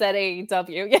it. It said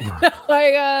AEW.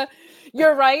 Yeah,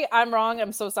 you're right. I'm wrong.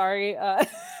 I'm so sorry.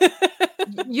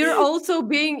 You're also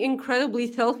being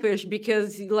incredibly selfish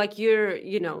because like you're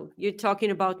talking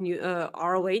about new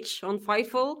ROH on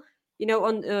Fightful,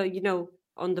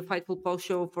 on the Fightful post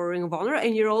show for Ring of Honor,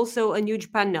 and you're also a New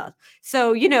Japan nut.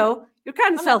 So, you're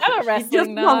kind of selfish. I'm a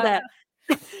wrestling nut.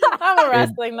 I'm a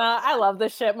wrestling nut. I love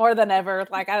this shit more than ever.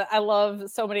 Like I love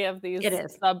so many of these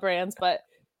sub brands, but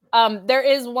there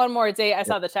is one more date. I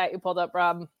saw the chat you pulled up,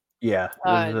 Rob. Yeah,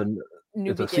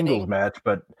 it's a singles match,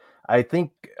 but I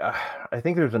think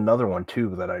there's another one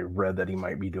too that I read that he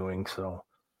might be doing. So,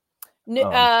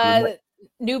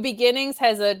 New Beginnings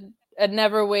has a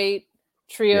Neverweight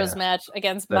trios match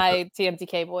against my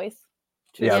TMTK boys.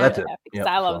 Yeah, that's it. Yep,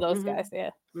 I love those guys.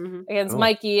 Yeah, against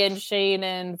Mikey and Shane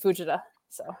and Fujita.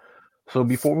 So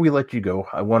before we let you go,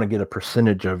 I want to get a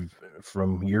percentage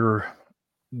from your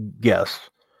guess,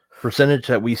 percentage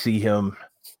that we see him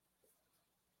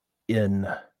in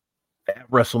at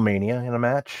WrestleMania in a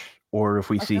match, or if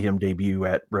we see him debut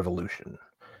at Revolution.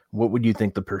 What would you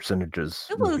think the percentages?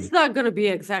 Well, it's not going to be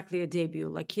exactly a debut.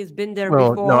 Like he's been there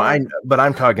before. No, but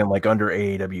I'm talking like under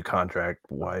AEW contract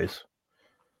wise.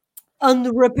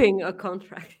 Unripping a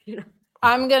contract,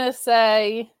 I'm gonna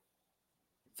say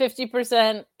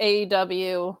 50%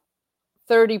 AEW,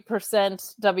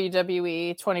 30%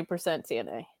 WWE, 20%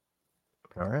 TNA.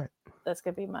 All right. That's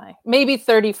gonna be maybe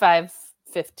 35-15.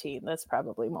 That's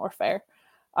probably more fair.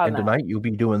 And tonight you'll be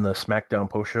doing the SmackDown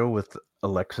post show with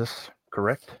Alexis,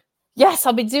 correct? Yes,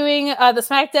 I'll be doing the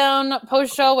SmackDown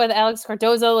post show with Alex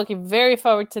Cardozo. Looking very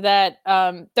forward to that.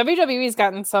 WWE's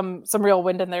gotten some real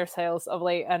wind in their sails of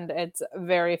late, and it's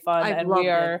very fun. We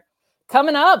are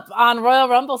coming up on Royal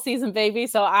Rumble season, baby.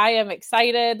 So I am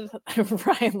excited.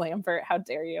 Ryan Lambert, how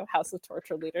dare you? House of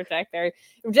Torture leader Jack Perry.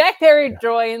 If Jack Perry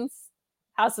joins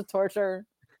House of Torture,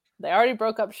 they already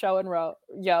broke up Show and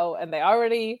Yo, and they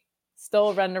already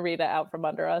stole Ren Narita out from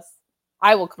under us.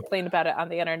 I will complain about it on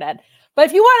the internet. But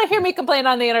if you want to hear me complain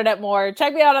on the internet more,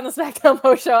 check me out on the SmackDown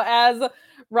Post Show. As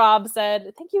Rob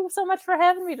said, thank you so much for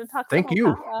having me to talk. Thank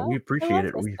you. We appreciate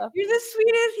it. You're the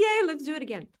sweetest. Yay, let's do it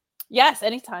again. Yes,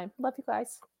 anytime. Love you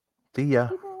guys. See ya.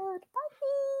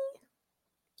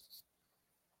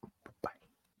 Bye.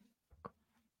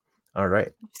 All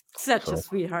right. Such a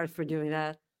sweetheart for doing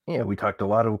that. Yeah, we talked a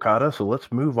lot of Okada, so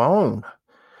let's move on.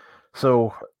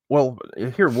 So,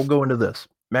 here, we'll go into this.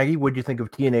 Maggie, what do you think of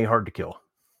TNA Hard to Kill?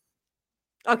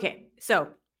 Okay, so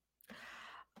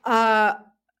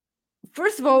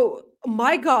first of all,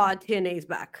 my God, TNA is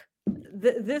back.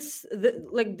 This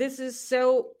is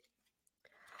so.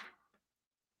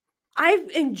 I've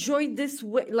enjoyed this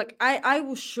way. Like I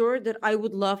was sure that I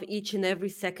would love each and every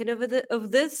second of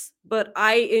this, but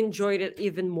I enjoyed it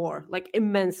even more, like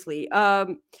immensely.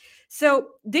 So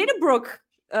Dana Brooke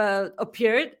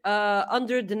appeared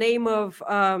under the name of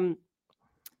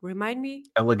remind me?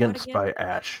 Elegance by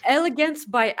Ash. Elegance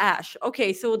by Ash.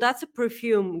 Okay, so that's a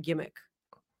perfume gimmick.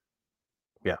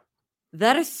 Yeah.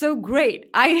 That is so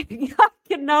great. I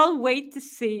cannot wait to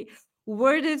see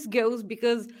where this goes,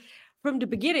 because from the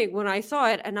beginning when I saw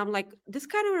it, and I'm like, this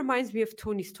kind of reminds me of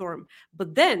Toni Storm.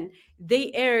 But then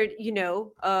they aired,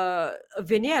 a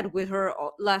vignette with her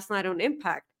last night on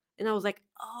Impact. And I was like,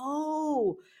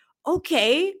 oh,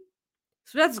 okay.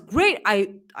 So that's great.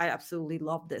 I absolutely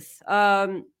love this.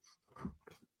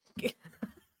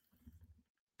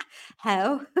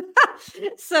 How?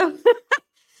 So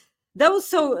that was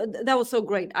so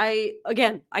great. I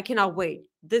cannot wait.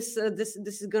 This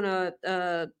is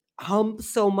gonna hump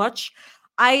so much.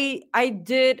 I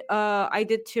did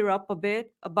tear up a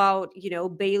bit about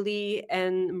Bailey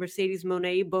and Mercedes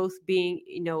Moné both being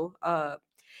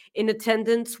in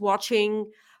attendance watching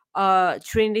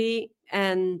Trinity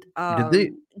and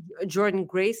Jordan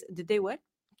Grace. Did they what?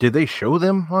 Did they show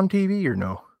them on TV or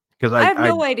no? Because I have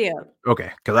no idea.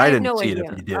 Okay, because I didn't no see idea. it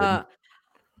if they did.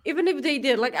 Even if they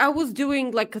did, like I was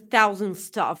doing like 1,000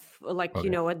 stuff, like Okay.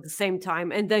 at the same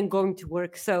time, and then going to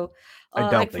work. So, I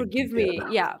doubt like, they forgive did. me.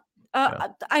 Yeah, I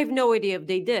have no idea if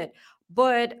they did,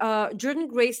 but Jordan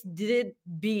Grace did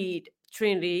beat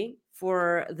Trinity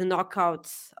for the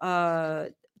Knockouts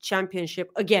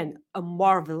championship. Again, a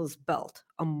marvelous belt.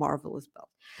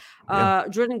 Yeah.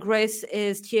 Jordan Grace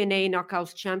is TNA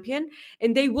Knockouts champion,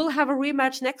 and they will have a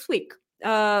rematch next week.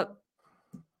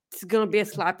 It's gonna be a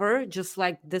slapper, just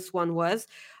like this one was.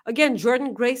 Again,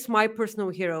 Jordan Grace, my personal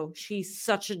hero. She's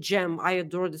such a gem. I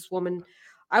adore this woman.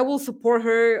 I will support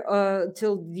her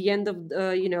till the end of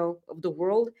of the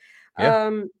world.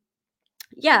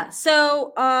 Yeah.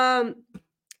 So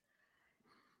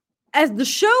as the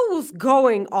show was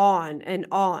going on, and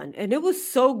it was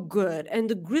so good, and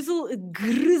the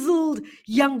grizzled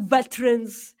young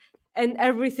veterans and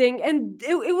everything, and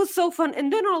it was so fun.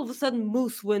 And then all of a sudden,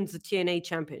 Moose wins the TNA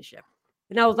championship,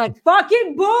 and I was like,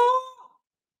 "Fucking bull!"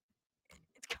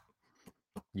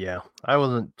 Yeah, I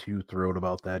wasn't too thrilled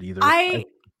about that either. I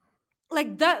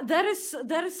like that. That is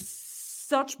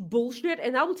such bullshit,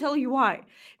 and I will tell you why.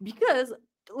 Because,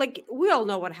 like, we all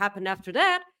know what happened after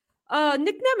that.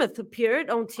 Nick Nemeth appeared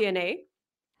on TNA.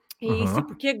 He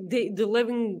super kicked the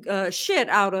living shit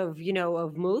out of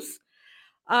of Moose.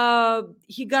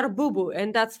 He got a boo-boo,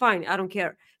 and that's fine. I don't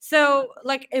care. So,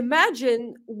 like,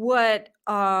 imagine what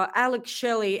Alex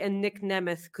Shelley and Nick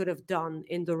Nemeth could have done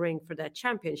in the ring for that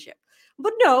championship.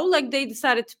 But no, like, they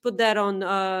decided to put that on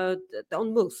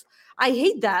Moose. I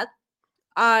hate that.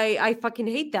 I fucking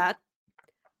hate that.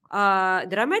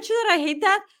 Did I mention that I hate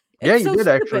that? Yeah, you did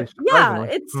actually. Yeah,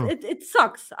 it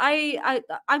sucks.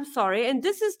 I'm sorry, and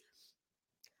this is.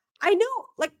 I know,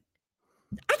 like,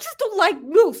 I just don't like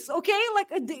Moose. Okay, like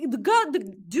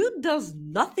the dude does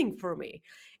nothing for me.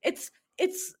 It's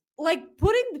like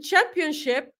putting the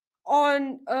championship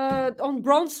on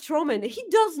Braun Strowman. He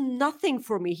does nothing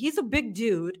for me. He's a big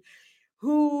dude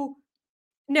who,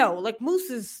 no, like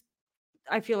Moose is.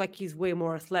 I feel like he's way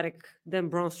more athletic than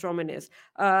Braun Strowman is.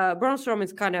 Braun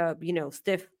Strowman's kind of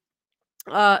stiff.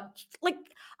 Like,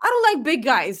 I don't like big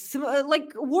guys.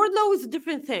 Like, Wardlow is a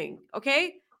different thing.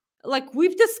 Okay, like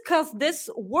we've discussed this.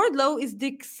 Wardlow is the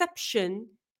exception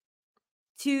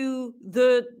to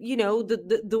the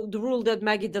the rule that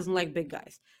Maggie doesn't like big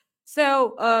guys.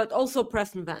 So also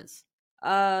Preston Vance.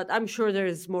 I'm sure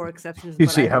there's more exceptions. You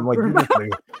see, I'm like,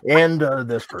 and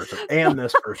this person, and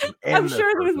this person, and I'm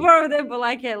sure there's more of them, but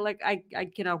I can't. Like, I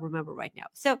cannot remember right now.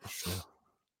 So,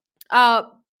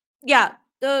 yeah.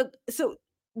 So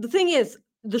the thing is,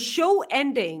 the show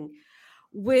ending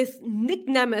with Nick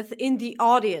Nemeth in the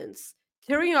audience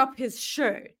tearing up his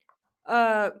shirt.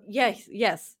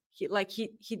 Yes.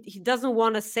 He doesn't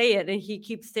want to say it, and he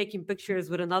keeps taking pictures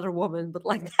with another woman, but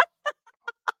like that.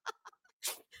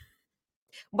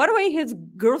 By the way, his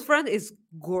girlfriend is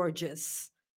gorgeous.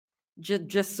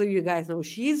 Just so you guys know,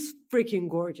 she's freaking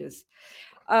gorgeous.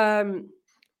 That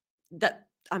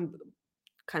I'm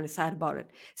kind of sad about it.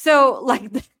 So, like,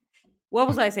 what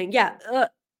was I saying? Yeah,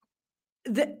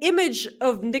 the image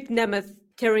of Nick Nemeth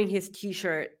tearing his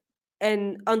T-shirt,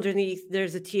 and underneath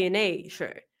there's a TNA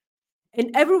shirt, and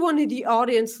everyone in the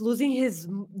audience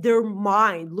losing their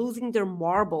mind, losing their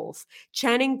marbles,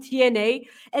 chanting TNA.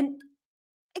 And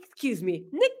excuse me,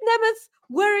 Nick Nemeth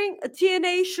wearing a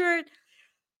TNA shirt.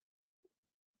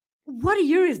 What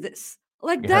year is this?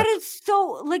 Like, that is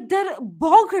so, like, that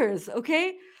bonkers.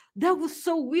 Okay, that was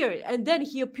so weird. And then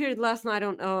he appeared last night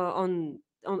on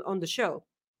the show.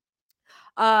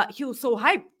 He was so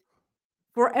hyped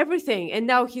for everything, and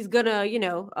now he's gonna,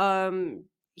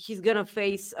 he's gonna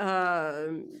face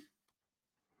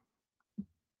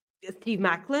Steve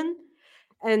Macklin.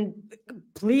 And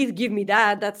please give me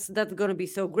that. That's gonna be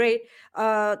so great.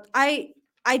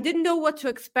 I didn't know what to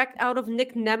expect out of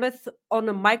Nick Nemeth on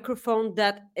a microphone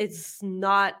that is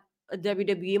not a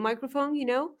WWE microphone.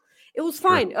 It was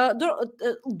fine.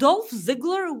 Dolph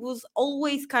Ziggler was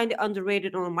always kind of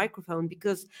underrated on a microphone,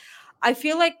 because I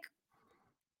feel like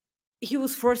he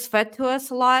was force fed to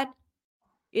us a lot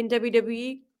in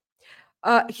WWE.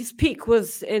 His peak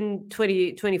was in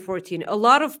 2014. A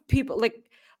lot of people, like,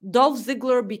 Dolph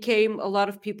Ziggler became a lot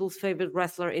of people's favorite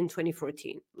wrestler in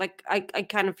 2014. Like, I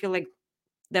kind of feel like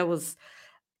that was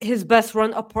his best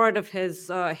run, a part of his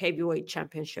heavyweight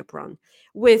championship run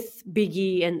with Big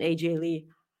E and AJ Lee,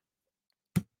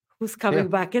 who's coming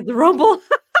back at the Rumble.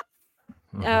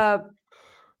 Yeah.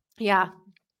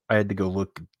 I had to go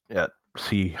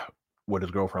see what his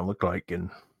girlfriend looked like,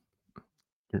 and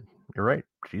You're right.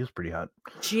 She is pretty hot.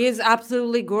 She is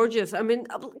absolutely gorgeous. I mean,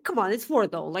 come on, it's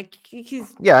Wardlow. Like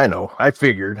he's. Yeah, I know. I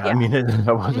figured. Yeah. I mean,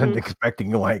 I wasn't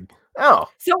expecting like, oh.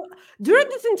 So during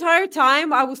this entire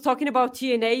time, I was talking about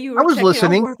TNA. You were I was checking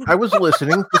listening. out I was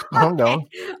listening. Just calm down.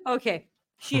 Okay,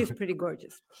 she is pretty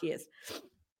gorgeous. She is.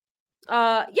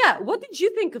 Yeah. What did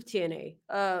you think of TNA?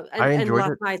 I enjoyed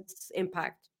last it. night's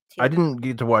Impact. TNA? I didn't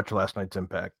get to watch last night's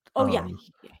Impact. Oh yeah.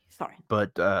 Sorry.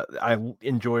 But I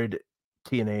enjoyed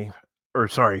TNA, or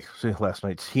sorry, last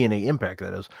night's TNA Impact.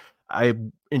 That is, I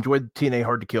enjoyed TNA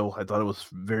Hard to Kill. I thought it was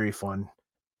very fun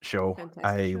show.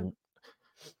 Fantastic show.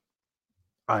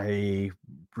 I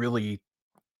really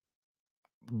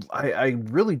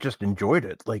just enjoyed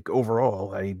it. Like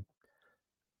overall,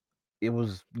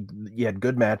 you had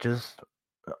good matches.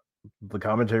 The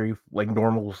commentary, like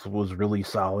normal, was really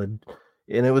solid,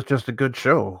 and it was just a good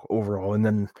show overall. And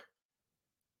then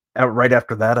right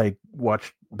after that, I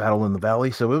watched Battle in the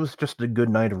Valley, so it was just a good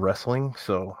night of wrestling.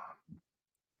 So,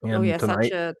 and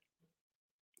tonight,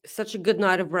 such a good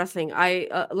night of wrestling.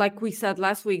 I like we said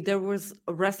last week, there was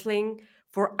wrestling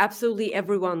for absolutely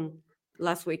everyone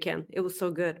last weekend. It was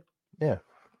so good. Yeah,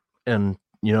 and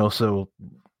so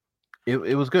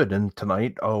it was good. And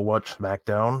tonight I'll watch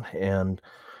SmackDown, and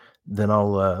then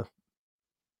I'll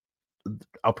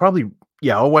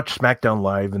watch SmackDown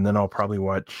live, and then I'll probably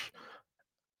watch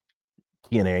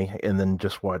TNA, and then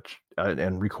just watch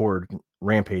and record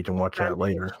Rampage and watch that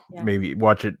later. Yeah. Maybe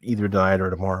watch it either tonight or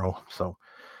tomorrow. So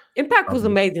Impact was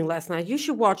amazing last night. You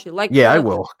should watch it. Like, I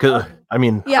will, because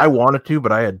I wanted to,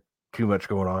 but I had too much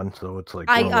going on, so it's like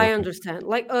I understand.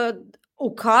 Like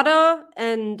Okada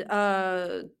and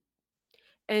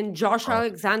Josh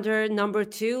Alexander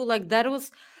 #2, like that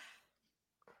was,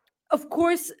 of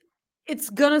course, it's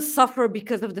gonna suffer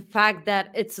because of the fact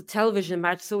that it's a television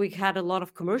match. So we had a lot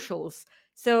of commercials.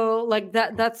 So like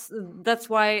that's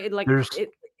why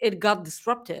it got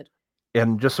disrupted.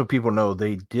 And just so people know,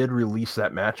 they did release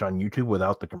that match on YouTube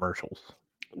without the commercials.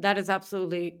 That is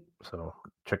absolutely so.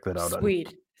 Check that out.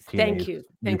 Sweet. Thank you.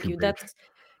 YouTube That's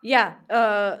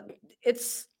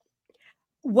it's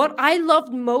what I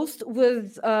loved most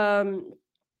with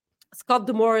Scott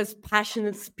D'Amore's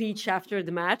passionate speech after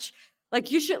the match.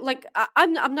 Like you should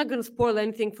I'm not gonna spoil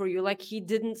anything for you. Like he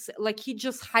just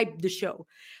hyped the show.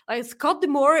 Like Scott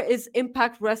D'Amore is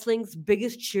Impact Wrestling's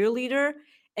biggest cheerleader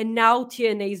and now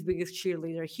TNA's biggest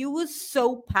cheerleader. He was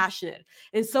so passionate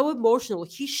and so emotional.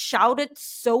 He shouted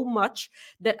so much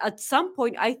that at some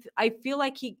point I feel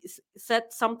like he said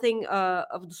something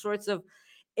of the sorts of,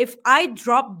 if I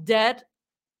drop dead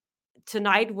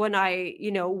tonight when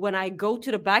I go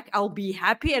to the back, I'll be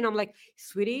happy. And I'm like,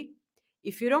 sweetie,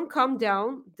 if you don't calm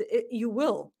down, you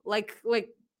will. Like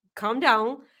calm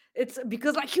down. It's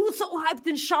because like he was so hyped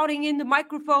and shouting in the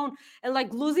microphone and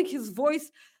like losing his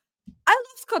voice. I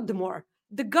love Scott D'Amore.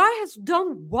 The guy has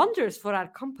done wonders for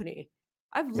that company.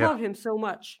 I've loved him so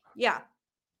much. Yeah.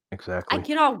 Exactly. I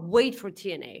cannot wait for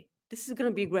TNA. This is going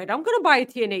to be great. I'm going to buy a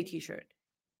TNA t-shirt.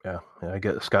 Yeah, I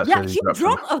get Scott. Yeah, he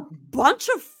dropped a bunch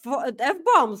of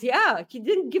F-bombs. Yeah, he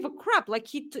didn't give a crap. Like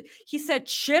he said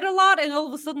shit a lot, and all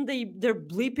of a sudden they're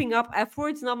bleeping up F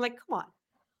words, and I'm like, come on,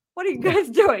 what are you guys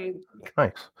doing?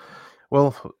 Nice.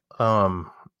 Well,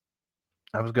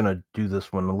 I was gonna do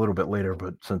this one a little bit later,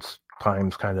 but since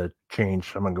times kind of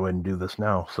changed, I'm gonna go ahead and do this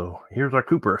now. So here's our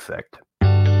Cooper effect.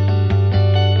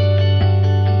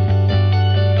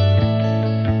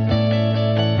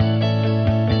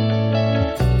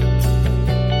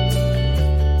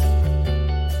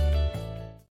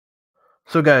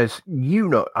 So guys,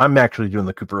 I'm actually doing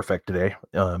the Cooper effect today.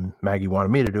 Maggie wanted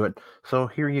me to do it, so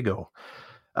here you go.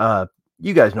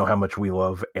 You guys know how much we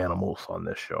love animals on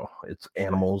this show. It's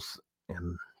animals,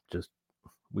 and just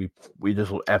we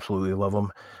just absolutely love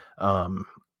them.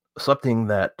 Something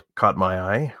that caught my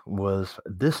eye was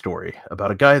this story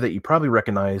about a guy that you probably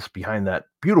recognize behind that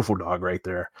beautiful dog right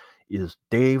there is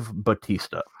Dave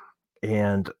Bautista.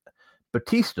 And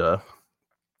Bautista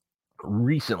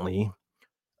recently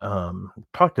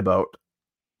talked about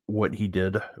what he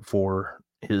did for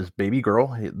his baby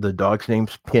girl. The dog's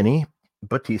name's Penny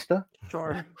Bautista.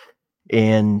 Sure.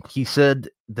 And he said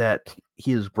that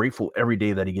he is grateful every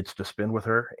day that he gets to spend with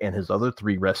her and his other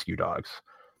 3 rescue dogs.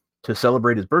 To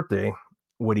celebrate his birthday,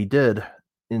 what he did,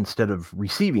 instead of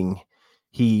receiving,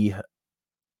 he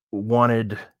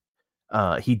donated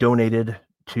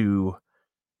to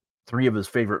 3 of his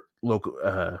favorite local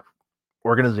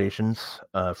organizations,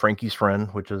 Frankie's Friend,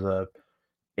 which is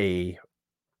a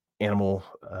animal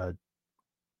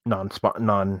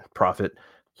non-profit,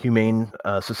 Humane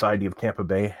Society of Tampa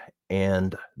Bay,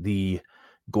 and the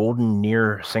Golden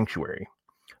Near Sanctuary.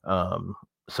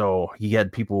 So he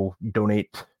had people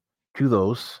donate to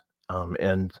those,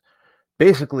 and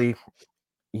basically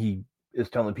he is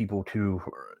telling people to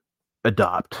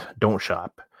adopt, don't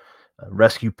shop,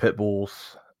 rescue pit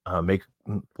bulls, make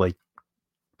like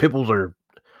pit bulls are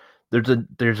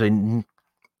there's a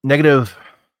negative.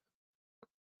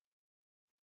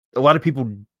 A lot of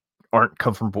people aren't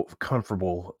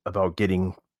comfortable about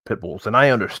getting pit bulls, and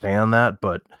I understand that,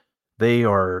 but they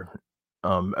are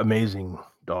amazing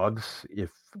dogs.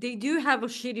 If They do have a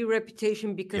shitty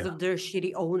reputation because Yeah. of their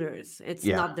shitty owners. It's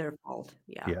Yeah. not their fault.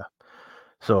 Yeah.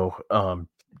 So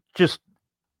just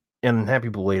and happy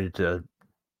belated to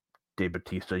Dave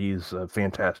Bautista. He's a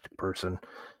fantastic person.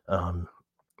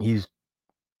 He's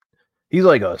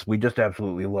like us. We just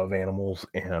absolutely love animals,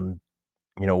 and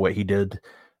what he did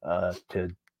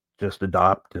to just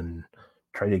adopt and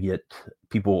try to get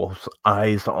people's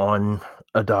eyes on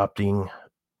adopting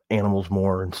animals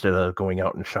more instead of going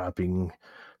out and shopping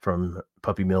from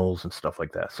puppy mills and stuff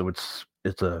like that. So it's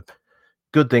a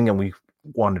good thing, and we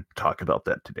wanted to talk about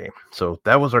that today. So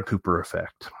that was our Cooper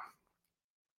effect.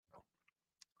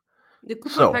 The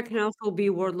Cooper effect can also be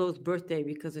Wardlow's birthday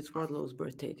because it's Wardlow's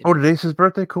birthday today. Oh, today's his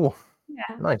birthday? Cool.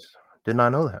 Yeah. Nice. Did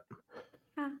not know that.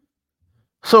 Yeah.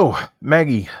 So,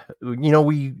 Maggie,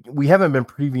 we haven't been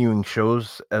previewing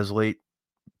shows as late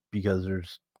because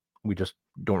we just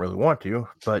don't really want to,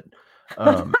 but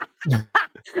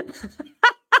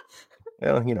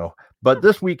but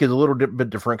this week is a little bit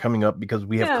different coming up because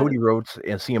we have Cody Rhodes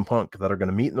and CM Punk that are going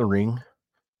to meet in the ring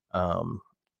and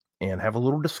have a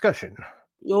little discussion.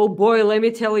 Oh boy, let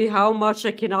me tell you how much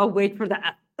I cannot wait for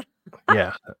that.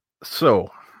 Yeah.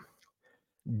 So,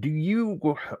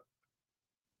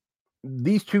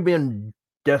 these two men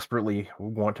desperately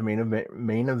want to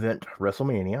main event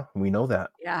WrestleMania. We know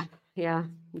that. Yeah,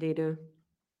 they do.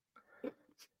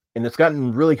 And it's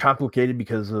gotten really complicated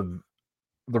because of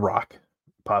The Rock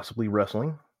possibly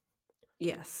wrestling.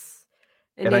 Yes.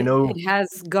 And I know it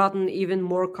has gotten even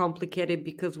more complicated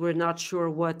because we're not sure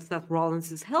what Seth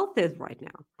Rollins' health is right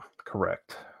now.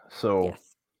 Correct. So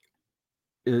yes.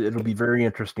 It'll be very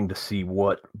interesting to see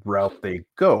what route they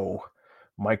go.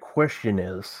 My question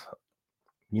is,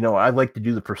 I like to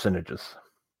do the percentages.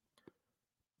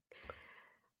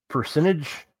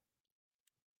 Percentage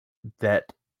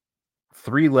that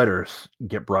 3 letters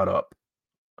get brought up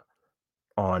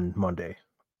on Monday.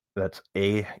 That's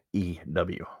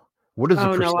AEW. What is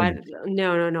the percentage?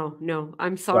 No.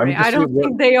 I'm sorry. I don't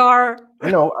think they are.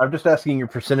 No, I'm just asking your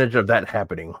percentage of that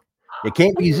happening. It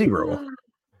can't be 0.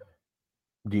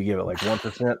 Do you give it like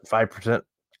 1%, 5%?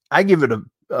 I give it a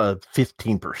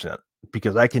 15%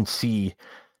 because I can see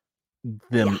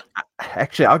them. Yeah.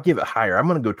 Actually, I'll give it higher. I'm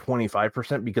going to go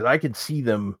 25% because I can see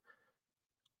them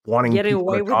wanting getting people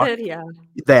away to with talk. It. Yeah.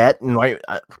 That and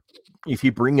if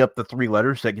you bring up the 3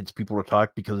 letters, that gets people to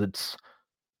talk because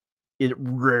it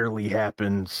rarely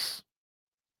happens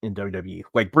in WWE.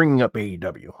 Like bringing up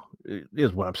AEW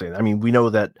is what I'm saying. I mean, we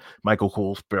know that Michael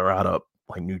Cole's brought up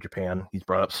like New Japan. He's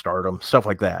brought up Stardom, stuff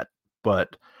like that.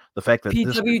 But the fact that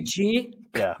PWG,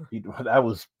 that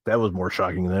was more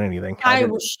shocking than anything. I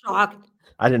was shocked.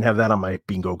 I didn't have that on my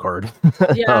bingo card.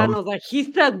 Yeah, I was like,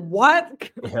 he said what?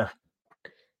 Yeah.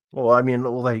 Well, I mean,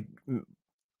 like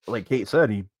Kate said,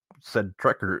 he said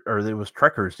Trekker, or there was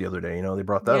Trekkers the other day. They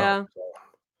brought that up.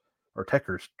 Or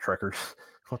Trekkers.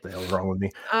 What the hell is wrong with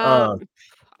me?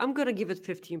 I'm gonna give it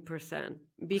 15%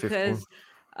 because, 15?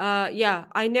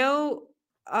 I know.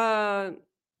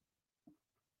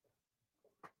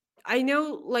 I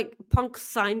know, like Punk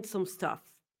signed some stuff.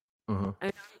 Mm-hmm.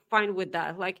 I'm fine with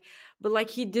that. But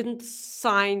he didn't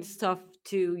sign stuff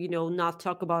to not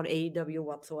talk about AEW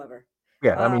whatsoever.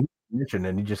 Yeah, I mean, he mentioned,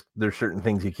 and there's certain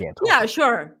things he can't talk about.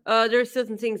 Sure. There's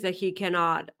certain things that he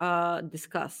cannot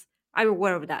discuss. I'm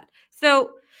aware of that.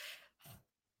 So,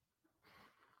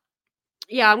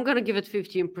 yeah, I'm gonna give it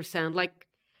 15%.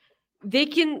 They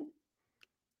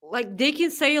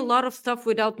can say a lot of stuff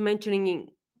without mentioning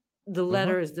the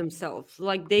letters themselves.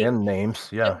 And names,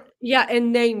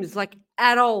 and names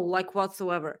at all,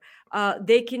 whatsoever.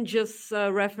 They can just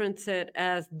reference it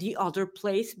as the other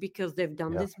place because they've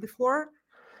done this before.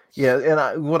 Yeah,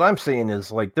 and what I'm saying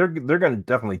is they're going to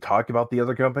definitely talk about the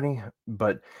other company,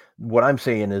 but what I'm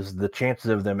saying is the chances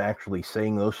of them actually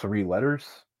saying those 3 letters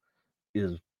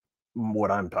is what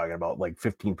I'm talking about.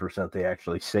 15% they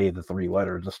actually say the 3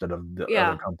 letters instead of the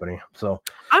other company. So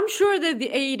I'm sure that the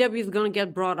AEW is going to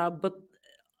get brought up, but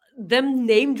them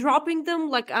name dropping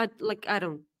them, I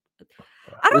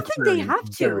don't think they have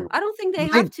to. I don't think they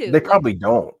have to. They probably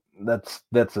don't. That's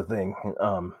the thing.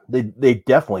 They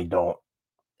definitely don't.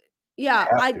 Yeah,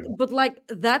 Have to. but like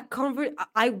that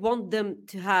I want them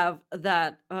to have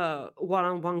that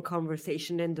one-on-one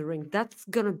conversation in the ring. That's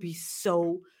gonna be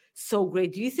so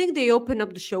great. Do you think they open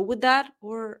up the show with that,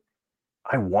 or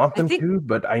I want I them think to,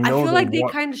 but I I know feel they like they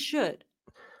want. kind of should.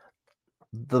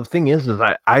 The thing is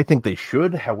I think they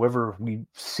should. However, we've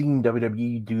seen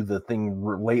WWE do the thing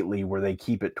lately where they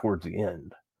keep it towards the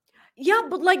end. Yeah,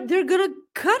 but like they're gonna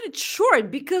cut it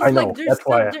short because I like know. there's That's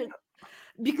still why. there,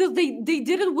 because they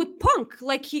did it with Punk.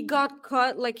 Like he got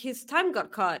cut, like his time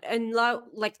got cut, and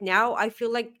now I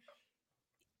feel like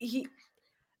he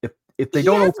If they he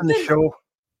don't has open the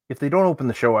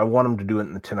been. show, I want them to do it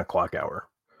in the 10 o'clock hour.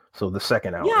 So the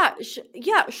second hour. Yeah,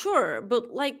 yeah, sure,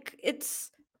 but like it's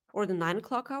or the 9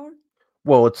 o'clock hour.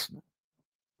 Well,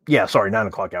 sorry, 9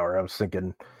 o'clock hour. I was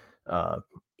thinking.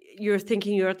 You're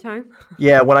thinking your time.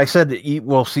 Yeah, when I said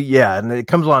and it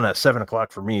comes on at 7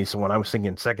 o'clock for me. So when I was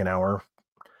thinking second hour,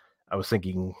 I was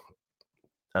thinking.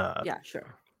 Yeah,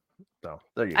 sure. So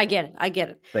there you go. I get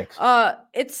it. Thanks.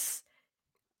 It's.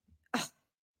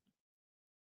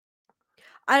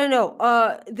 I don't know.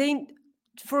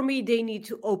 For me, they need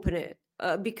to open it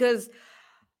because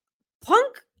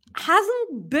Punk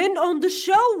hasn't been on the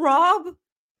show, Rob.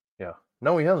 Yeah.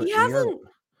 No, he hasn't. He hasn't.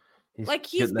 He's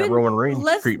He's getting that been Roman Reigns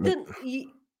less treatment.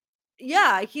 than.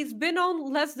 Yeah, he's been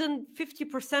on less than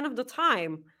 50% of the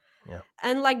time. Yeah.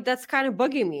 And like that's kind of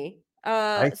bugging me.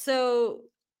 I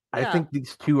think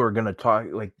these two are going to talk.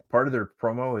 Like part of their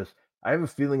promo is, I have a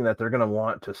feeling that they're going to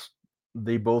want to.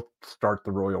 They both start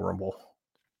the Royal Rumble.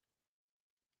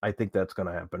 I think that's going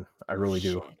to happen. I really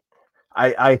do.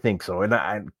 I think so. And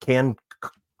I can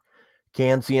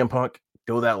CM Punk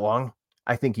go that long?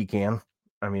 I think he can.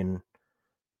 I mean,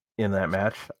 in that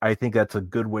match, I think that's a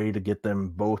good way to get them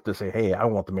both to say, "Hey, I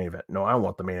want the main event." No, I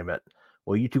want the main event.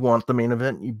 Well, you two want the main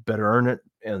event. You better earn it,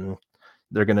 and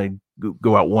they're gonna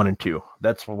go out 1 and 2.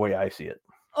 That's the way I see it.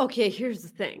 Okay, here's the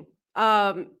thing.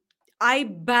 I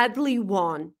badly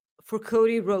want for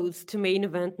Cody Rhodes to main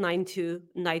event night two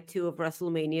of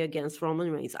WrestleMania against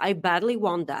Roman Reigns. I badly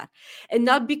want that, and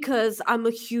not because I'm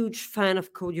a huge fan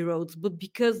of Cody Rhodes, but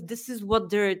because this is what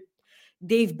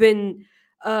they've been.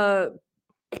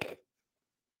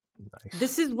 Nice.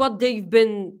 This is what they've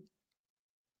been,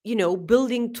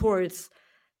 building towards.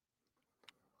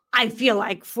 I feel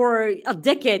like for a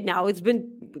decade now, it's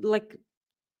been like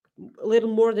a little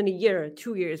more than a year,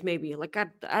 2 years maybe. Like I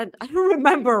don't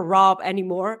remember Rob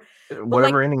anymore.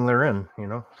 Whatever inning they're in,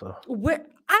 So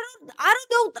I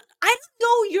don't know. I don't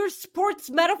know your sports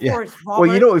metaphors, Robert.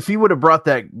 Well, if you would have brought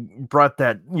that,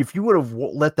 if you would have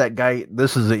let that guy,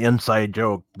 this is an inside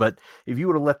joke, but if you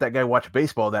would have let that guy watch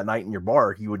baseball that night in your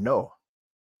bar, he would know.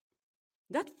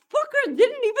 That fucker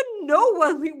didn't even know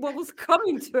what was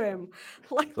coming to him.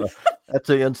 Like that's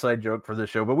an inside joke for this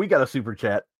show. But we got a super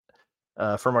chat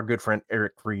from our good friend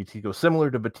Eric Freed. He goes, similar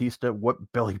to Batista,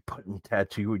 what belly button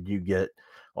tattoo would you get?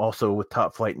 Also, with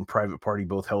Top Flight and Private Party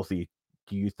both healthy,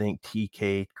 do you think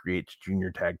TK creates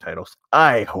junior tag titles?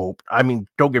 I hope. I mean,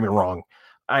 don't get me wrong.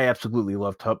 I absolutely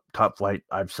love Top Flight.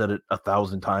 I've said it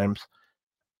 1,000 times.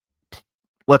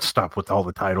 Let's stop with all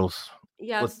the titles.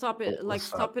 Yeah, stop it.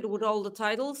 Stop it with all the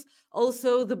titles.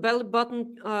 Also, the belly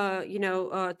button,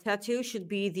 tattoo should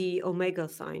be the Omega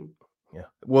sign. Yeah.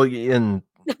 Well, in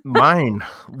mine,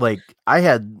 I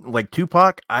had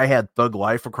Tupac, I had Thug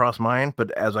Life across mine,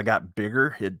 but as I got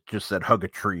bigger, it just said hug a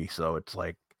tree. So it's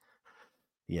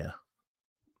yeah.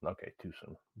 Okay, too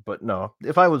soon. But no,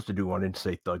 if I was to do one, it'd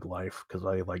say Thug Life because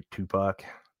I like Tupac.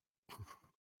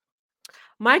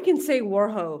 Mine can say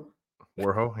Warho.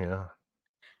 Warho, yeah.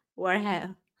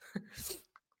 Warho.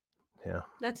 Yeah.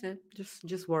 That's it.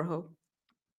 Just Warho.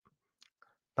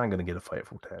 I'm gonna get a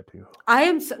Fightful tattoo. I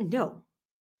am no.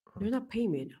 They're not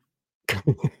paying me enough.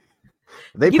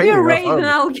 They give pay me a raise and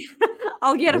enough.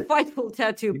 I'll get a Fightful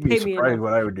tattoo. You'd be surprised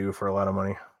what I would do for a lot of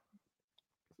money.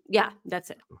 Yeah, that's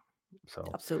it. So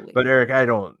absolutely. But Eric, I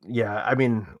don't. Yeah, I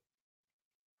mean,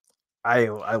 I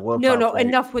love. No.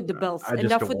 Enough with the belts.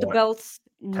 Enough with the belts.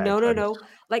 No. Titles.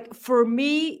 Like for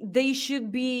me, they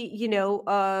should be,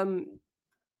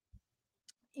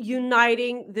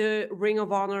 uniting the Ring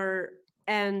of Honor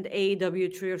and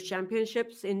AEW Trio of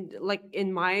Championships in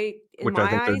my which I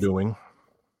think eyes. they're doing.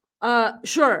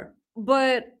 Sure,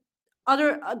 but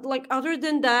other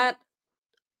than that,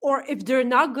 or if they're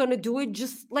not gonna do it,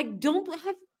 just don't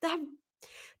have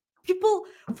people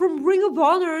from Ring of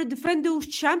Honor defend those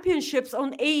championships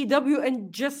on AEW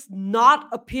and just not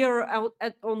appear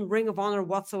on Ring of Honor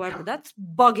whatsoever. That's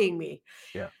bugging me.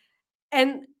 Yeah.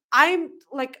 And I'm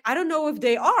I don't know if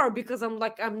they are because I'm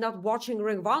not watching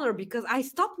Ring of Honor because I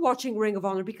stopped watching Ring of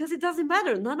Honor because it doesn't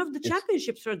matter. None of the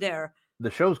championships are there.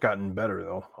 The show's gotten better,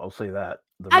 though. I'll say that.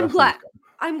 I'm glad.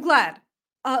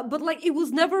 But like, it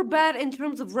was never bad in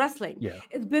terms of wrestling. Yeah.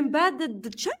 It's been bad that the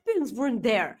champions weren't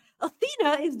there.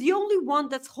 Athena is the only one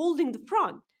that's holding the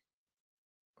front.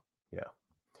 Yeah.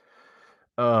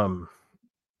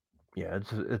 Yeah,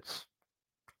 it's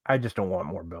I just don't want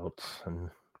more belts, and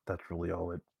that's really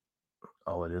all it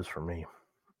is for me.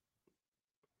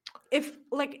 If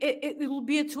like it will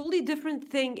be a totally different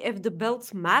thing if the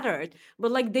belts mattered,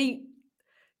 but like they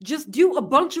just do a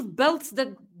bunch of belts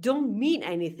that don't mean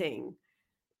anything.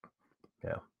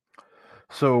 Yeah.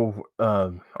 So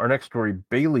our next story,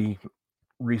 Bailey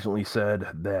recently said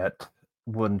that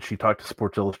when she talked to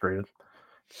Sports Illustrated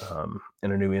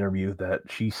in a new interview, that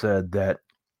she said that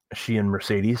she and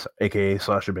Mercedes, aka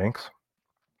Sasha Banks,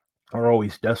 are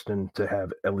always destined to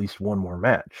have at least one more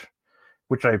match,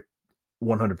 which I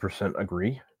 100%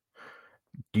 agree.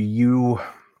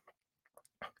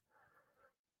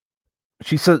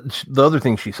 She said the other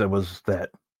thing she said was that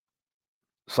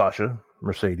Sasha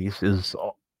Mercedes is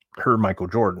her Michael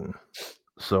Jordan.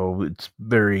 So it's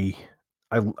very,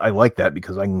 I like that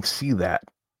because I can see that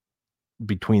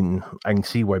I can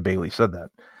see why Bailey said that.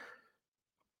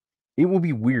 It will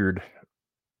be weird.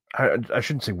 I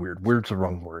shouldn't say weird. Weird's the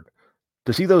wrong word.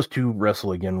 To see those two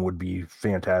wrestle again would be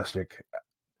fantastic.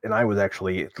 And I was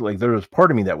actually like, there was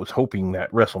part of me that was hoping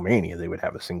that WrestleMania they would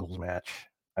have a singles match.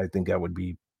 I think that would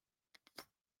be.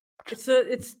 It's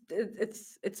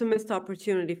a missed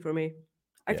opportunity for me.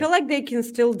 I feel like they can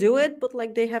still do it, but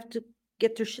like they have to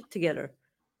get their shit together.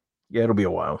 Yeah, it'll be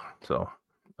a while. So,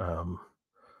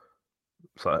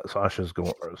 Sasha's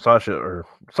going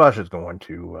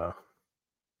to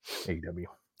AEW.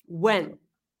 When?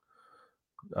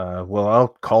 Well, I'll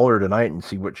call her tonight and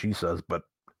see what she says, but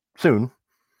soon.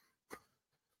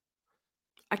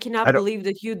 I cannot believe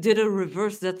that you did a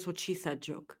reverse "that's what she said"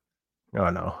 joke.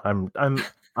 No,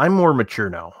 I'm more mature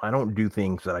now. I don't do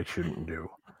things that I shouldn't do.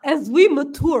 As we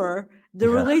mature, the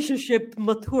relationship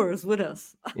matures with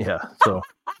us. Yeah, so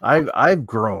I've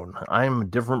grown. I'm a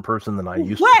different person than I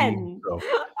used to be. So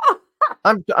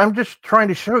I'm just trying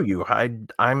to show you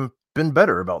I'm been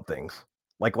better about things.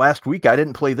 Like last week, I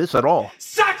didn't play this at all.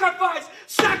 Sacrifice!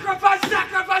 Sacrifice!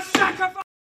 Sacrifice! Sacrifice!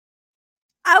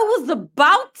 I was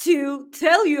about to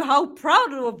tell you how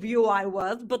proud of you I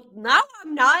was, but now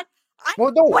I'm not.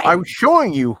 I was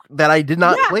showing you that I did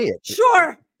not play it.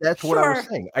 Sure. That's what I was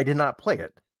saying. I did not play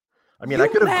it. I mean, I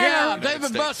could have. Yeah,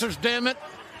 David Buster's, damn it.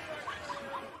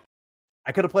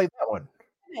 I could have played that one.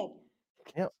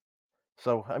 Yep.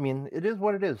 So, I mean, it is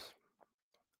what it is.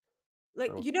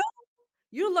 Like, so.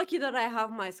 You're lucky that I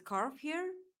have my scarf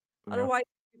here. Yeah. Otherwise,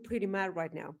 I'm pretty mad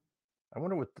right now. I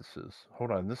wonder what this is.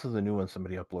 Hold on. This is a new one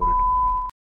somebody uploaded.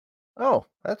 Oh,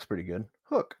 that's pretty good.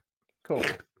 Hook. Cool.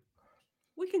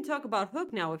 We can talk about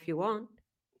Hook now if you want.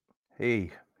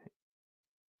 Hey.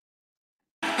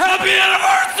 Happy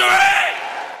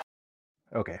anniversary!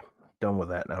 Okay. Done with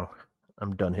that now.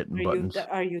 I'm done hitting buttons.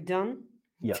 Are you done?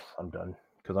 Yes, I'm done.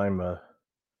 Because I'm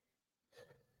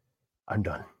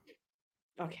done.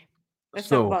 Okay. Let's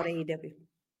talk about AEW.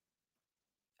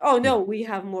 Oh, no, we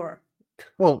have more.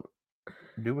 Well,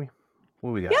 do we?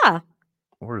 What we got? Yeah.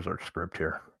 Where's our script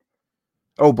here?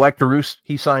 Oh, Black DeRoos,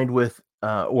 he signed with,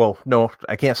 well, no,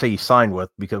 I can't say he signed with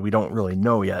because we don't really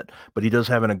know yet, but he does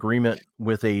have an agreement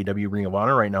with AEW Ring of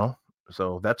Honor right now.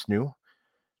 So that's new.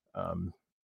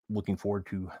 Looking forward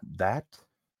to that,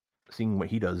 seeing what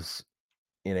he does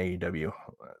in AEW.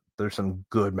 There's some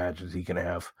good matches he can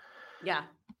have. Yeah.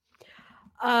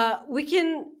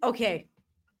 Okay.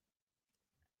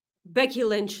 Becky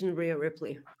Lynch and Rhea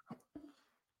Ripley.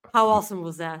 How awesome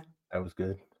was that? That was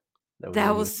good.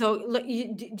 That was so.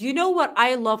 Do you know what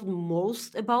I loved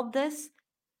most about this?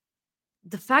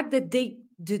 The fact that they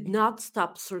did not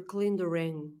stop circling the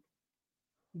ring.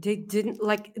 They didn't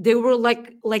they were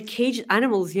like caged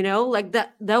animals, like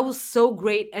that. That was so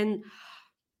great. And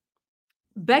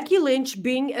Becky Lynch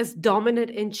being as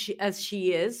dominant as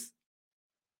she is,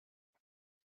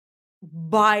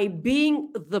 by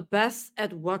being the best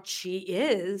at what she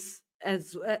is,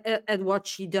 at what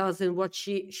she does and what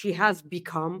she has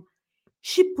become,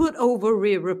 she put over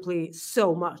Rhea Ripley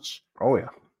so much. Oh yeah.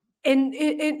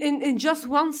 In just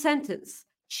one sentence,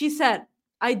 she said,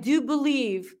 "I do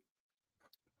believe.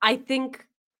 I think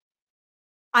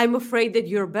I'm afraid that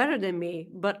you're better than me,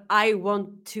 but I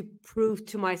want to prove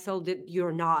to myself that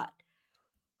you're not."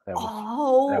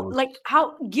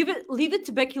 Leave it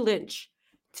to Becky Lynch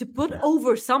to put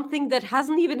over something that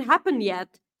hasn't even happened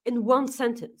yet in one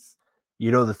sentence.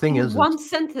 The thing is one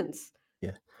sentence.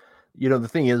 Yeah. The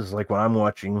thing is, like, when I'm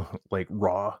watching like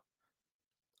Raw,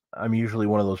 I'm usually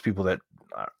one of those people that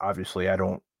obviously I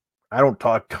don't I don't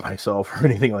talk to myself or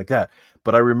anything like that,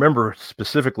 but I remember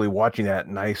specifically watching that,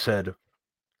 and I said,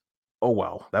 "Oh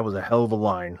wow, that was a hell of a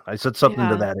line." I said something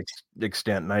to that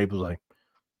extent, and I was like,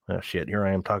 "Oh shit, here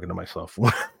I am talking to myself."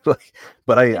 But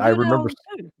I do that remember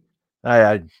all the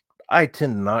time. I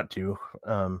tend not to,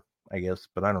 I guess,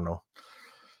 but I don't know.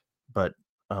 But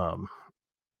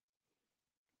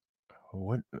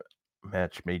what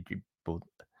match made you both?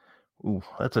 Ooh,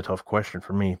 that's a tough question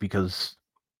for me because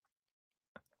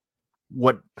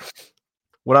when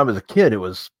I was a kid, it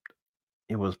was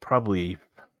probably.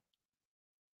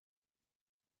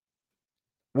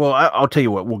 Well, I'll tell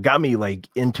you what got me like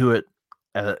into it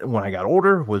when I got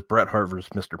older was Bret Hart versus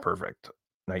Mr. Perfect,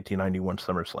 1991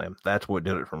 SummerSlam. That's what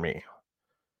did it for me.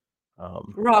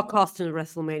 Raw cost in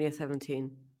WrestleMania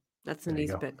 17. That's an There you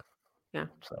easy go. pick. Yeah.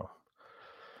 So,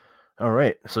 all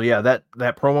right. So yeah, that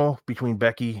promo between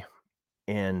Becky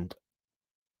and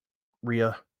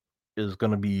Rhea is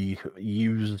going to be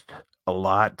used a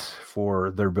lot for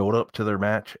their build up to their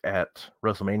match at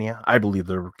WrestleMania. I believe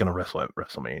they're going to wrestle at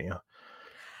WrestleMania.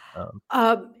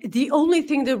 The only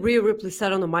thing that Rhea Ripley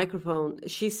said on the microphone,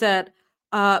 she said,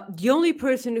 the only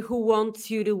person who wants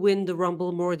you to win the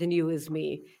Rumble more than you is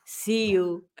me. See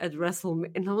you at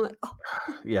WrestleMania. And I'm like, oh.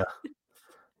 Yeah.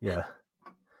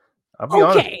 I'll be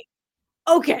honest.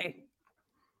 Okay.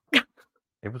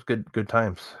 It was good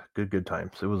times. Good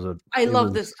times. It was I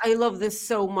love this. I love this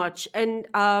so much. And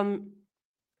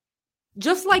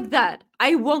just like that,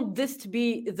 I want this to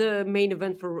be the main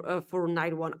event for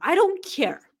night one. I don't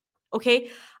care. Okay?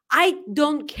 I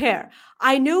don't care.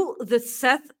 I know that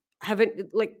Seth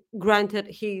granted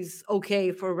he's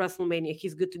okay for WrestleMania.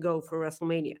 He's good to go for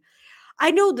WrestleMania.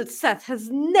 I know that Seth has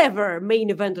never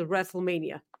main evented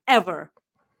WrestleMania ever.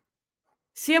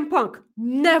 CM Punk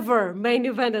never main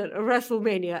evented a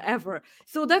WrestleMania ever.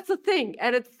 So that's a thing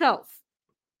at itself.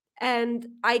 And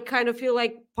I kind of feel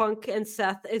like Punk and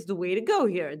Seth is the way to go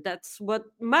here. That's what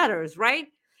matters, right?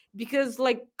 Because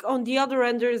like on the other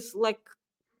end, there's like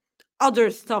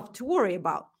other stuff to worry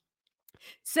about.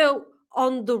 So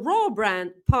on the Raw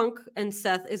brand, Punk and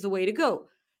Seth is the way to go.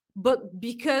 But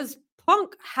because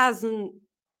Punk hasn't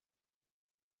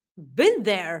been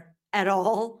there at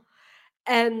all,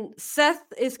 and Seth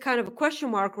is kind of a question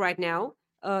mark right now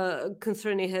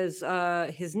concerning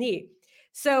his knee.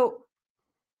 So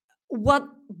what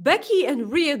Becky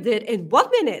and Rhea did in 1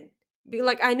 minute,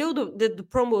 like I know the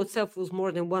promo itself was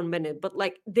more than 1 minute, but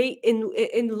like they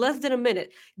in less than a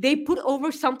minute they put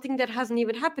over something that hasn't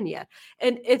even happened yet,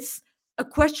 and it's a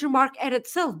question mark at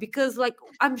itself because like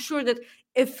I'm sure that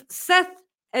if Seth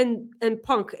and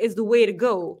Punk is the way to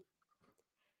go,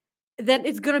 then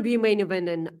it's gonna be main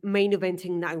eventing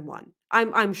 9-1.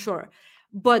 I'm sure,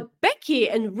 but Becky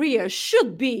and Rhea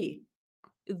should be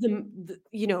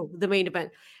the main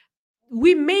event.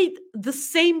 We made the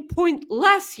same point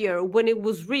last year when it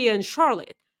was Rhea and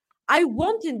Charlotte. I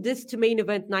wanted this to main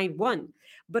event 9-1,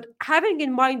 but having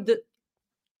in mind the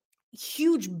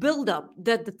huge buildup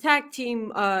that the tag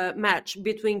team match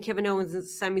between Kevin Owens and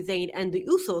Sami Zayn and the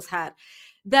Usos had,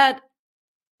 that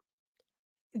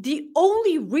the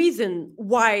only reason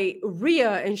why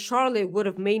Rhea and Charlotte would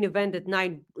have main evented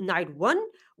night one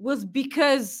was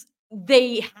because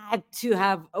they had to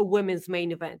have a women's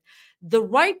main event. The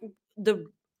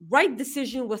right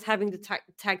decision was having the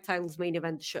tag titles main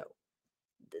event the show,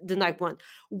 the night one.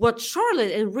 What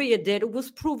Charlotte and Rhea did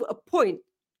was prove a point,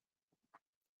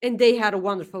 and they had a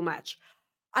wonderful match.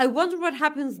 I wonder what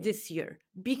happens this year,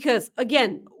 because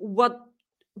again, what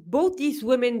both these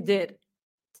women did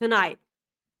tonight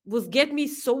was get me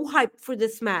so hyped for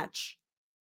this match.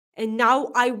 And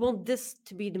now I want this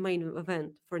to be the main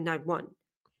event for night one.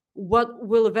 What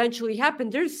will eventually happen?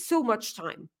 There's so much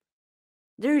time.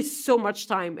 There is so much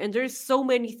time, and there's so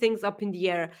many things up in the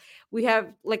air. We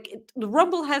have the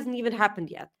Rumble hasn't even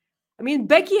happened yet. I mean,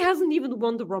 Becky hasn't even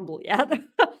won the Rumble yet.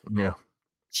 Yeah.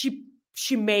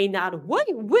 She may not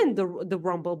win the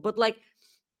Rumble, but like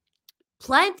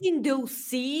planting those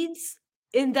seeds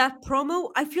in that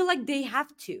promo, I feel like they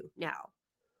have to now.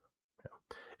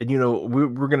 And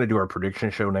we're going to do our prediction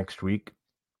show next week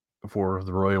for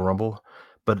the Royal Rumble,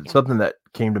 but it's something that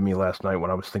came to me last night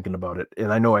when I was thinking about it.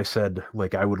 And I know I said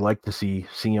like I would like to see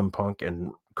CM Punk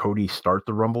and Cody start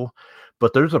the Rumble,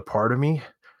 but there's a part of me,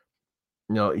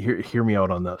 hear me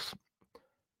out on this.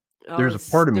 There's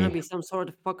a part of me. It's gonna be some sort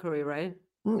of fuckery, right?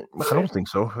 I don't think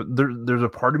so. There's a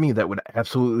part of me that would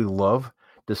absolutely love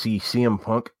to see CM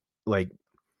Punk, like,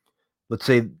 let's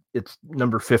say it's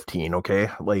number 15, okay?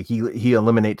 Like he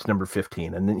eliminates number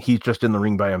 15, and then he's just in the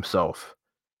ring by himself.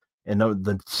 And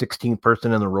the 16th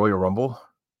person in the Royal Rumble,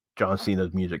 John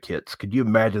Cena's music hits. Could you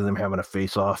imagine them having a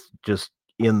face-off just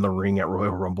in the ring at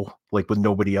Royal Rumble, like with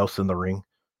nobody else in the ring.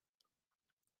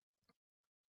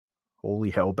 Holy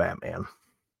hell, Batman.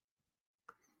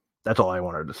 That's all I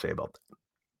wanted to say about that.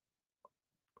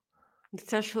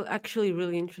 It's actually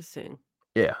really interesting.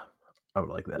 Yeah, I would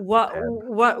like that. What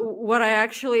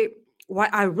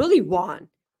I really want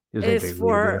is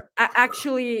for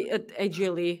actually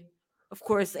AJ Lee. Of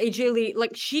course, AJ Lee,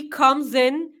 like she comes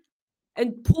in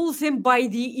and pulls him by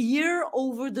the ear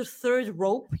over the third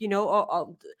rope, and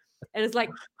it's like,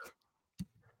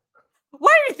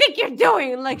 what do you think you're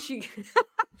doing? And like she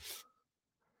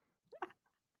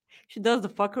does the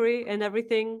fuckery and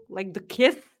everything, like the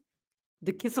kiss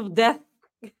of death.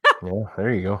 Yeah,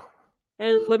 there you go.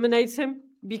 And eliminates him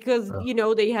because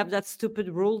they have that stupid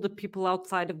rule that people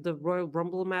outside of the Royal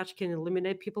Rumble match can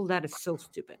eliminate people. That is so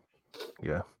stupid.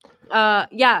 Yeah.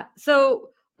 So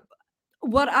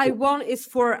what I want is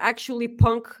for actually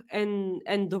Punk and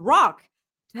The Rock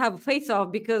to have a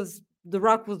face-off, because The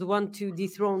Rock was the one to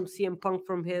dethrone CM Punk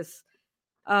from his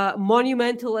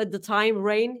monumental at the time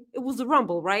reign. It was the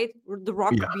Rumble, right? The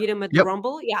Rock beat him at the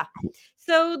Rumble. Yeah.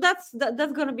 So that's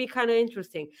going to be kind of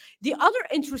interesting. The other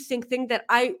interesting thing that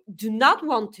I do not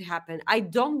want to happen, I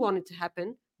don't want it to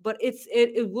happen, but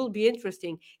it will be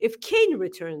interesting if Kane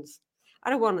returns. I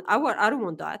don't want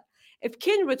that. If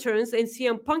Kane returns and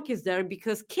CM Punk is there,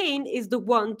 because Kane is the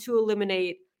one to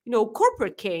eliminate,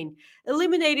 corporate Kane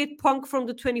eliminated Punk from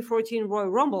the 2014 Royal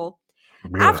Rumble.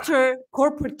 Yeah. After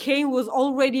corporate Kane was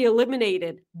already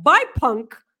eliminated by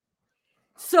Punk.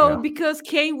 So because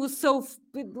Kane was so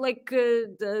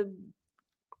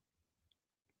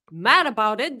mad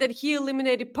about it that he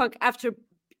eliminated Punk after.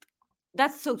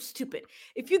 That's so stupid.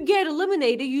 If you get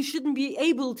eliminated, you shouldn't be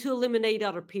able to eliminate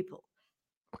other people.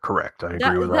 Correct. I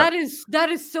agree with that. That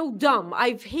is so dumb.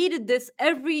 I've hated this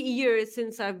every year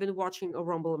since I've been watching a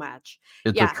Rumble match.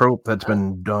 It's a trope that's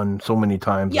been done so many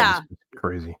times. Yeah. It's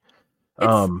crazy.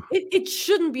 It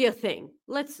shouldn't be a thing.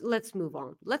 Let's move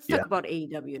on. Let's talk about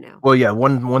AEW now. Well, yeah,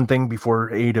 one thing before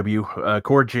AEW,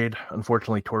 Cora Jade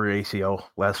unfortunately tore her ACL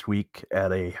last week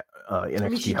at a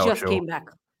NXT house show. She just came back.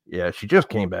 Yeah, she just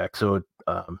came back. So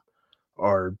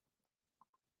our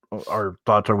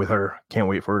thoughts are with her. Can't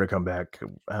wait for her to come back.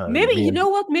 Maybe you know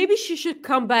what? Maybe she should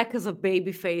come back as a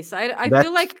babyface. I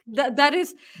feel like that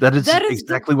is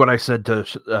exactly what I said to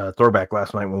Throwback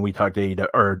last night when we talked to AEW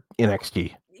or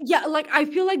NXT. Yeah, like I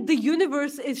feel like the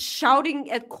universe is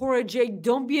shouting at Cora Jade,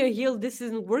 "Don't be a heel. This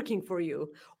isn't working for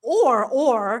you,"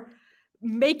 or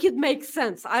make it make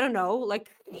sense. I don't know. Like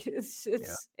it's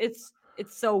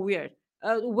so weird.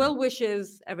 Well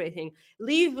wishes, everything.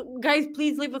 Guys,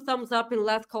 please leave a thumbs up and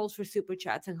last calls for super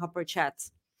chats and hopper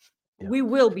chats. Yeah. We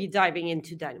will be diving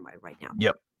into Dynamite right now.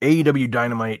 Yep. AEW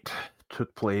Dynamite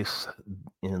took place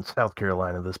in South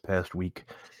Carolina this past week.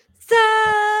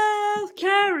 South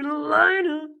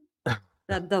Carolina.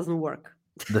 That doesn't work.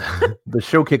 The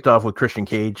show kicked off with Christian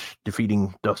Cage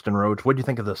defeating Dustin Rhodes. What do you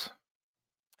think of this?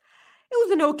 It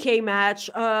was an okay match.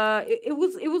 It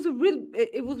was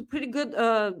a pretty good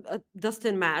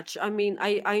Dustin match. I mean,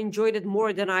 I enjoyed it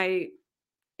more than I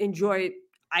didn't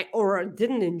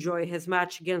enjoy his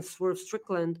match against Swerve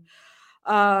Strickland.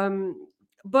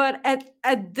 But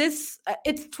at this,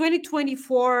 it's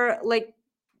 2024. Like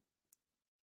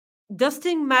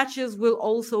Dustin matches will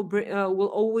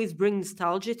always bring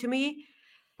nostalgia to me,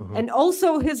 and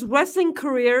also his wrestling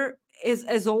career is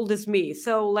as old as me.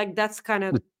 So like that's kind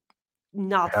of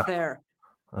not fair.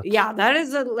 That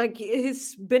is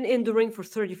he's been in the ring for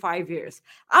 35 years.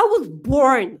 I was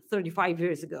born 35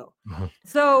 years ago.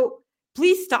 So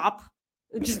please stop.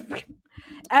 Just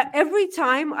every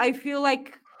time I feel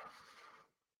like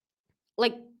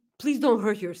please don't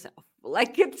hurt yourself.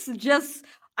 Like it's just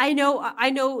I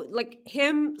know like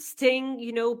him, Sting,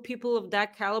 people of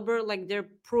that caliber, like they're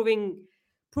proving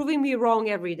me wrong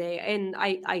every day, and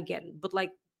I get it, but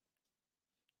like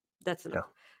that's enough.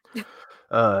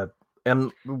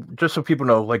 And just so people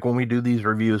know, like when we do these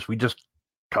reviews, we just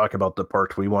talk about the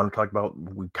parts we want to talk about.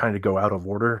 We kind of go out of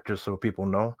order, just so people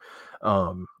know.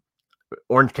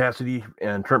 Orange Cassidy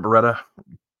and Trent Beretta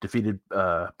defeated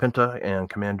Penta and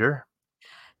Commander.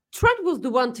 Trent was the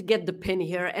one to get the pin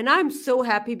here, and I'm so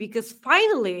happy because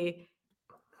finally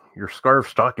your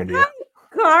scarf's talking to you.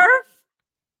 Scarf,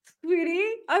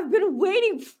 sweetie, I've been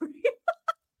waiting for you.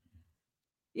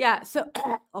 Yeah, so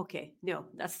okay, no,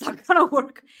 that's not gonna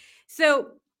work.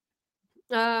 So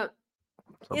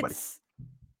it's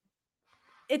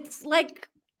like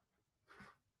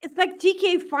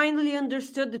TK finally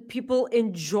understood that people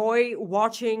enjoy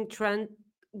watching Trent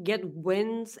get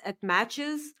wins at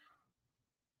matches,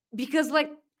 because like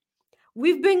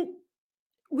we've been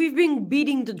we've been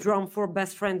beating the drum for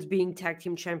best friends being tag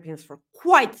team champions for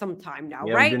quite some time now,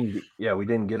 Yeah, right? we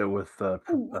didn't get it with Pride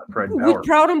and With Power.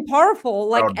 Proud and Powerful,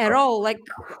 like Proud and at Power. all. Like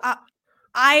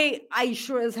I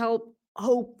sure as hell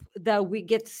hope that we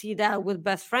get to see that with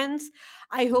best friends.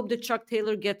 I hope that Chuck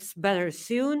Taylor gets better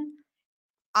soon.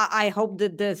 I hope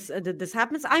that this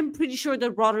happens. I'm pretty sure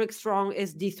that Roderick Strong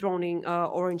is dethroning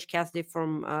Orange Cassidy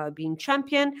from being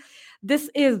champion. This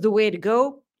is the way to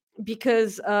go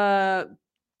because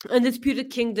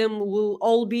Undisputed Kingdom will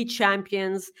all be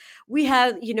champions. We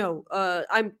had,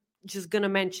 I'm just gonna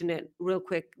mention it real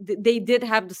quick. They did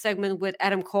have the segment with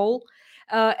Adam Cole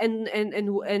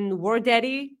and War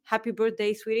Daddy. Happy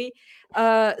birthday, sweetie.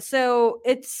 So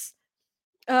it's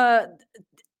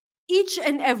each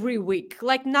and every week,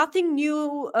 like nothing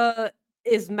new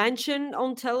is mentioned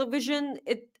on television.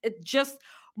 It just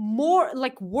more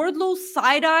like Wardlow's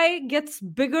side eye gets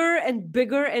bigger and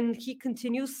bigger, and he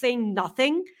continues saying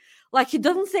nothing. Like he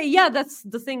doesn't say, "Yeah, that's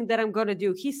the thing that I'm gonna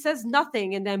do." He says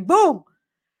nothing, and then boom,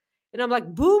 and I'm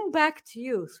like, "Boom, back to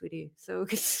you, sweetie." So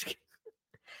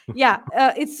yeah,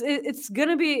 it's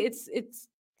gonna be it's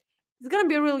gonna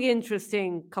be a really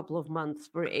interesting couple of months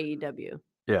for AEW.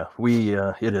 Yeah,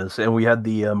 it is, and we had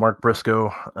the Mark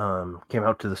Briscoe came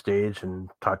out to the stage and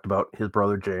talked about his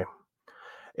brother Jay,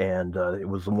 and it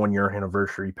was the 1 year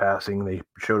anniversary passing. They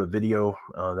showed a video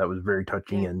that was very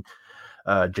touching, and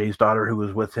Jay's daughter, who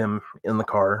was with him in the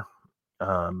car,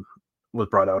 was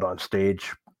brought out on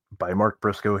stage by Mark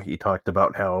Briscoe. He talked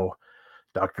about how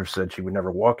doctors said she would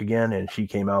never walk again, and she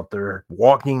came out there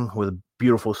walking with a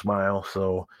beautiful smile.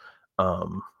 So.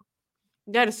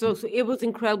 That is so. It was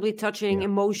incredibly touching,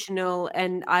 emotional,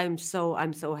 and I'm so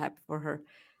happy for her.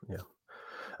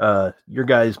 Yeah. Your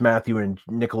guys, Matthew and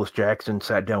Nicholas Jackson,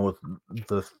 sat down with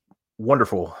the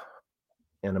wonderful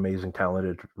and amazing,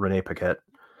 talented Renee Paquette.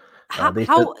 How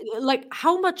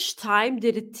much time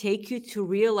did it take you to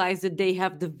realize that they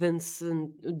have the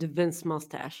Vince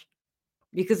mustache?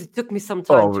 Because it took me some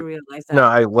time to realize that. No,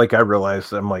 I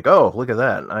realized. I'm like, oh, look at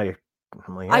that.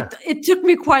 I'm like, yeah. It took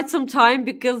me quite some time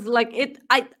because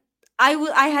I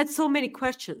had so many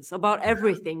questions about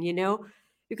everything,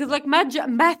 because like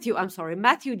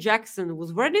Matthew Jackson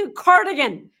was wearing a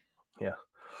cardigan. Yeah.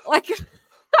 Like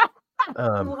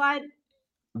what?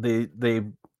 They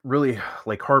really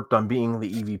harped on being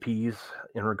the EVPs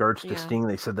in regards to Sting.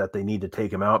 They said that they need to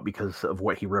take him out because of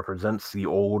what he represents, the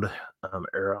old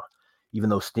era, even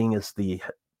though Sting is the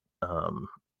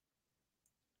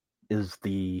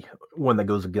one that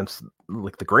goes against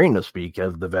the grain, to speak,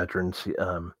 of the veterans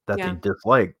that they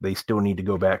dislike. They still need to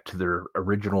go back to their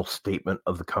original statement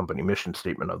of the company, mission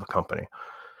statement of the company.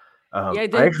 They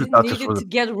needed to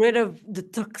get rid of the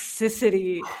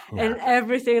toxicity and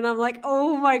everything. And I'm like,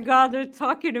 oh my God, they're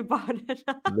talking about it.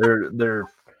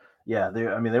 They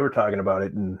were talking about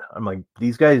it, and I'm like,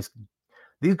 these guys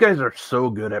are so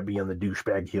good at being the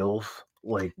douchebag heels.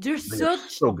 Like they're such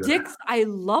so dicks. I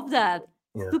love that.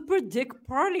 Yeah. Super dick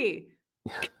party.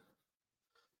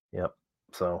 Yep.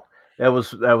 So that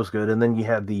was good. And then you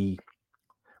had the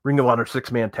Ring of Honor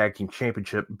 6-man tag team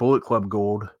championship, Bullet Club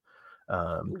Gold,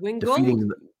 defeating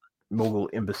the Mogul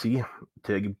Embassy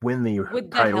to win the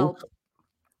title.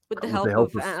 With the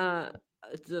help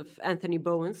of Anthony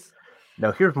Bowens.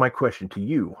 Now here's my question to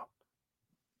you.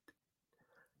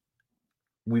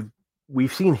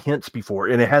 We've seen hints before,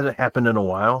 and it hasn't happened in a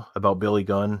while, about Billy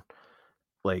Gunn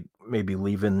maybe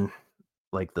leaving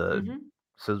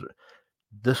scissor.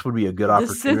 This would be a good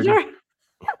opportunity.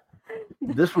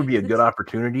 This would be a good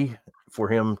opportunity for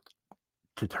him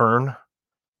to turn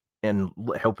and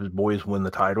help his boys win the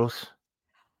titles.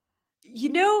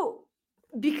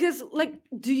 Because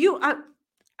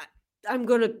I'm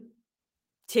going to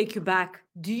take you back.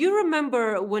 Do you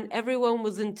remember when everyone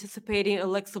was anticipating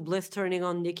Alexa Bliss turning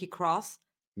on Nikki Cross?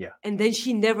 Yeah. And then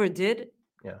she never did?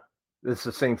 Yeah. It's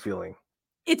the same feeling.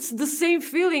 It's the same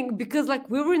feeling because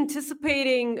we were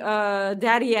anticipating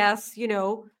Daddy Ass,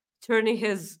 turning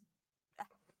his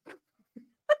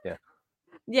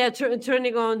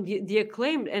turning on the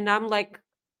Acclaimed, and I'm like,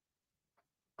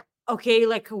 okay,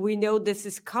 we know this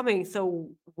is coming, so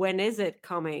when is it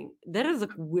coming? That is a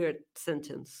weird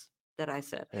sentence that I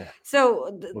said. Yeah.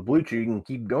 So with Blue Chew, you can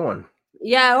keep going.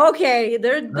 Yeah, okay.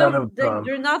 They're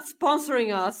not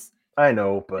sponsoring us. I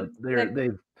know, but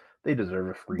they deserve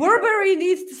a free Burberry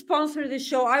needs to sponsor this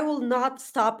show. I will not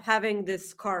stop having this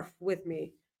scarf with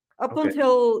me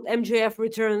until MJF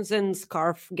returns and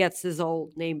Scarf gets his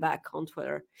old name back on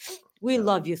Twitter. We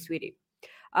love you, sweetie.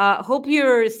 Hope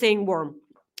you're staying warm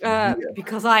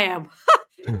because I am.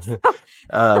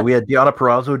 We had Deonna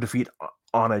Purrazzo defeat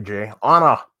Anna Jay.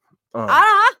 Anna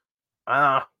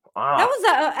Wow. That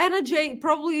was Anna Jay,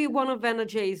 probably one of Anna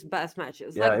Jay's best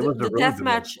matches. Yeah, Like it was a the really death good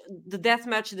one. match, the death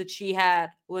match that she had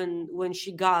when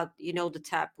she got the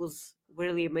tap was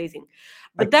really amazing.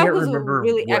 I But that can't was a remember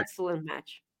really what. excellent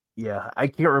match. Yeah, I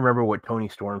can't remember what Tony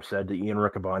Storm said to Ian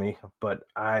Riccaboni, but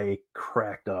I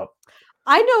cracked up.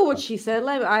 I know what she said.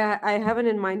 Like I have it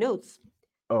in my notes.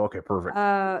 Oh, okay, perfect.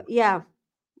 Yeah.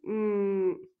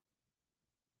 Mm.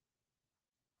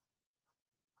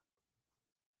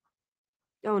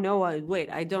 Oh no! Wait,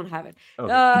 I don't have it.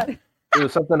 Okay. It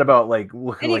was something about like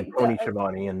looking like Anyway, Tony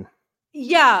Schiavone, and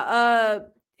yeah.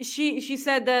 She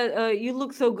said that you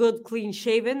look so good, clean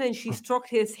shaven, and she stroked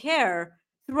his hair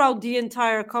throughout the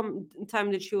entire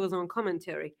time that she was on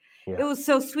commentary. yeah, It was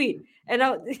so sweet, and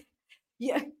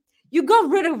yeah, you got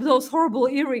rid of those horrible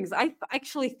earrings. I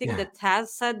actually think that Taz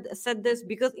said this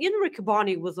because Ian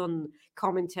Riccaboni was on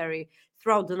commentary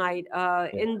throughout the night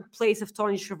in place of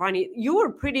Tony Schiavone. You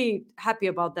were pretty happy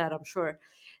about that, I'm sure.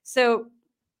 So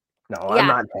no, yeah, I'm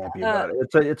not happy about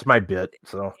it. It's my bit,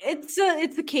 so it's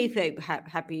a kayfabe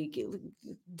happy.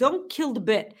 Don't kill the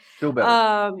bit. feel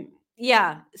better.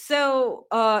 Yeah. So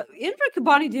Ian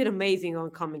Riccaboni did amazing on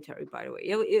commentary. By the way,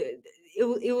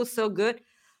 it was so good.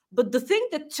 But the thing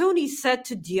that Tony said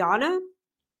to Diana,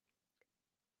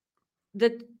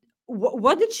 that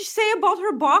what did she say about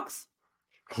her box?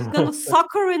 She's gonna suck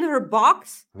her in her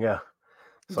box. Yeah.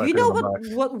 Do you know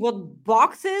what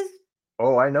box is?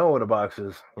 Oh, I know what a box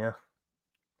is. Yeah.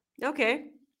 Okay,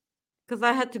 because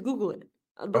I had to Google it.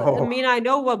 I Oh. mean, I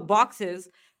know what box is.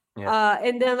 Yeah.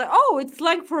 And then like, oh, it's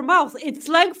slang for mouse. It's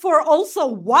slang for also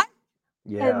what?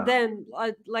 Yeah. And then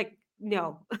like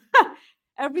no,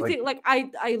 everything. Like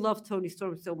I love Tony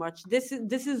Storm so much. This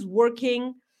is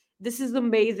working. This is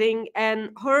amazing.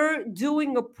 And her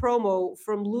doing a promo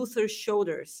from Luther's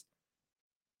shoulders.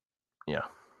 Yeah.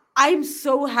 I'm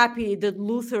so happy that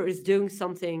Luther is doing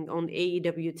something on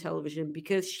AEW television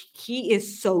because he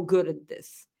is so good at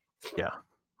this. Yeah.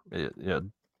 Yeah,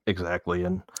 exactly.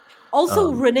 And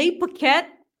also Renee Paquette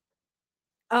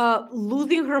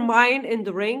losing her mind in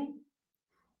the ring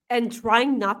and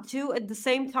trying not to at the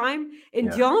same time. And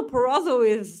Gianna Perazzo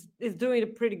is doing a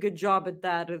pretty good job at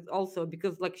that also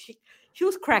because like she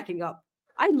was cracking up.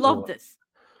 I love this.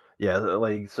 Yeah,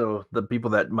 like so the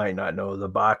people that might not know, the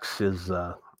box is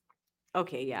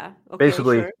okay, yeah. Okay,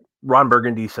 basically sure. Ron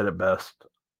Burgundy said it best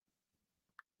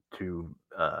to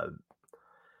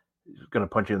he's gonna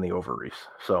punch you in the ovaries.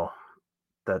 So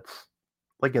that's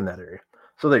like in that area.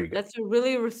 So there you go. That's a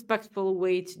really respectful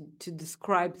way to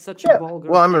describe such a vulgar.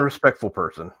 Well, I'm a respectful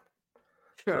person.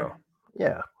 Sure. So,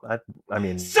 yeah. I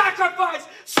mean sacrifice,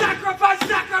 sacrifice,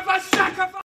 sacrifice,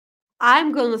 sacrifice.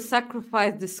 I'm gonna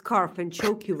sacrifice the scarf and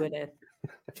choke you with it.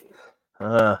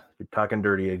 You're talking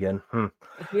dirty again.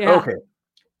 Yeah. Okay.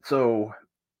 So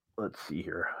let's see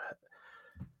here.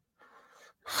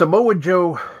 Samoa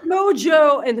Joe.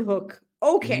 Mojo and Hook.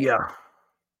 Okay. Yeah.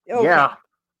 Okay. Yeah.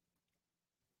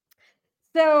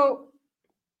 So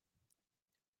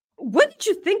what did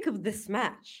you think of this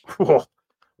match? Well,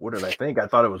 what did I think? I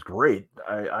thought it was great.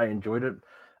 I enjoyed it.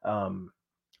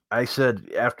 I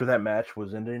said after that match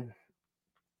ended,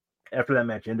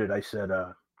 I said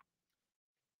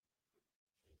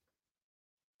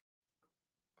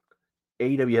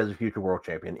AEW has a future world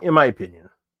champion, in my opinion.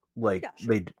 Like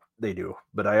they do.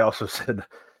 But I also said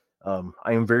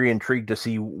I am very intrigued to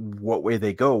see what way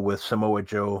they go with Samoa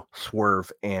Joe,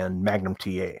 Swerve, and Magnum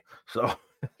TA. So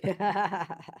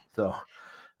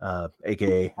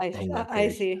aka I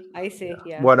see.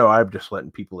 Yeah. Well, no, I'm just letting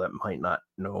people that might not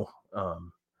know.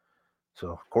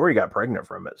 So Corey got pregnant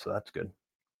from it, so that's good.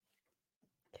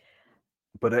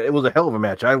 But it was a hell of a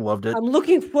match. I loved it. I'm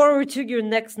looking forward to your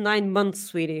next 9 months,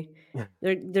 sweetie.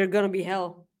 They're gonna be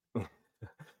hell.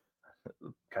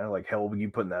 Kind of like hell when you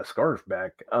putting that scarf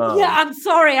back. Yeah, I'm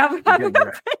sorry. I'm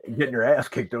getting your ass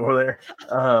kicked over there.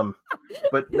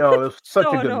 But no, it was such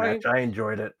a good annoying. match. I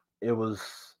enjoyed it. It was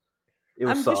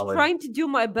I'm solid. just trying to do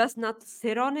my best not to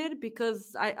sit on it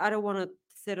because I don't want to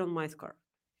sit on my scarf.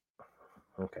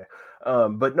 Okay.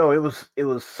 But no, it was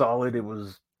solid. It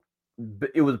was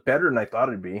better than I thought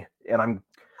it'd be. And I'm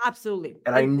absolutely.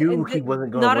 And I knew he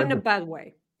wasn't going to win. Not in a bad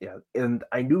way. Yeah, and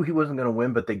I knew he wasn't going to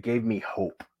win, but they gave me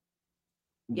hope.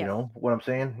 You know what I'm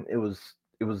saying?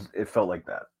 It felt like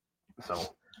that.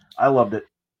 So I loved it.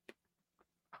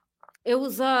 It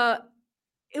was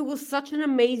such an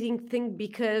amazing thing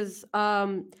because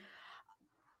Taz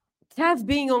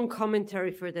being on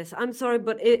commentary for this. I'm sorry,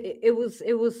 but it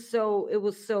was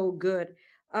so good.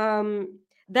 That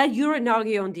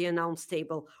Uranagi on the announce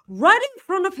table, right in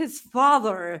front of his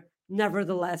father.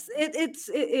 Nevertheless, it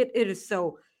is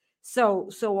so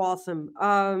awesome.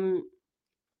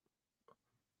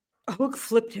 Hook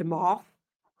flipped him off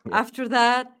after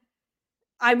that.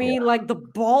 I mean, like the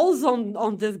balls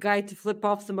on this guy to flip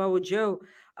off Samoa Joe.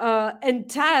 And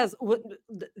Taz,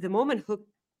 the moment Hook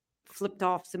flipped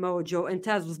off Samoa Joe, and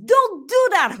Taz was, "Don't do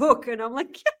that, Hook," and I'm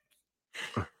like,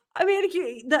 I mean,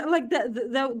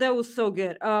 that was so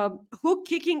good. Hook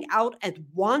kicking out at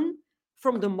 1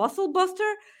 from the Muscle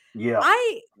Buster.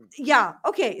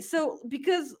 Okay, so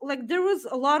because like there was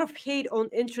a lot of hate on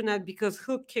internet because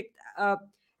Hook kicked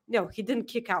no, he didn't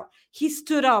kick out. He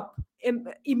stood up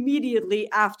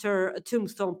immediately after a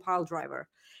tombstone pile driver,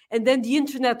 and then the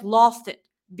internet lost it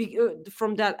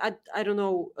from that. I don't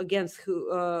know against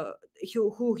who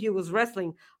he was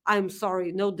wrestling. I'm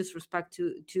sorry, no disrespect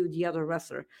to the other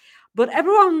wrestler, but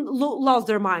everyone lost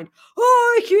their mind.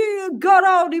 Oh, he got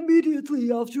out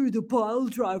immediately after the pile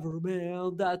driver,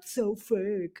 man. That's so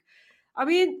fake. I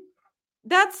mean,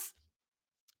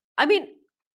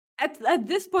 at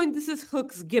this point, this is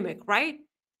Hook's gimmick, right?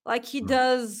 Like he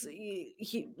does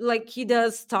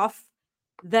stuff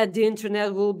that the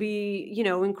internet will be,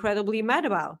 incredibly mad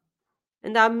about,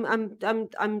 and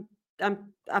I'm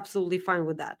absolutely fine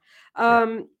with that.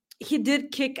 He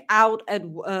did kick out at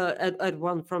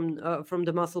 1 from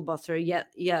the Muscle Buster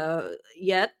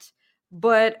yet,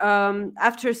 but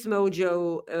after Samoa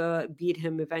Joe beat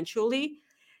him eventually,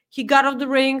 he got off the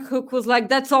ring. Hook was like,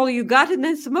 "That's all you got," and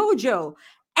then Samoa Joe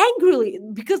angrily,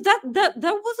 because that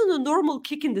wasn't a normal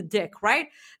kick in the dick, right?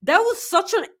 That was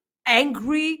such an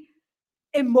angry,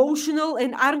 emotional,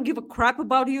 and I don't give a crap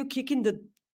about you kicking the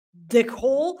dick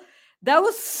hole. That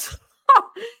was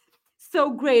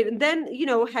so great. And then,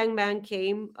 Hangman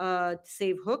came to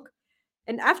save Hook.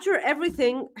 And after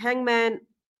everything, Hangman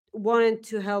wanted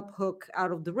to help Hook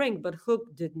out of the ring, but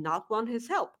Hook did not want his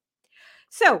help.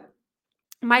 So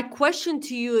my question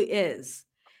to you is,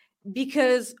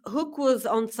 because Hook was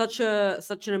on such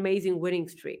an amazing winning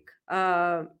streak.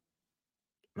 Yeah,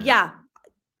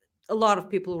 a lot of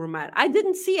people were mad. I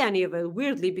didn't see any of it,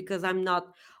 weirdly, because I'm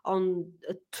not on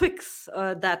Twix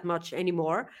that much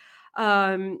anymore.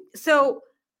 So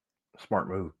smart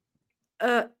move.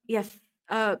 Yes.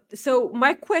 So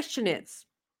my question is,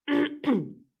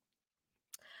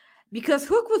 because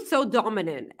Hook was so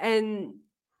dominant, and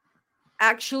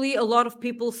actually a lot of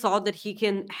people saw that he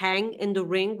can hang in the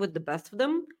ring with the best of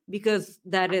them, because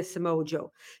that is Samoa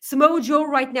Joe. Samoa Joe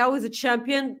right now is a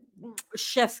champion,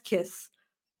 chef's kiss.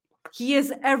 He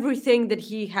is everything that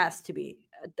he has to be.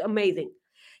 Amazing.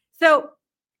 So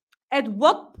at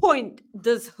what point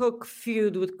does Hook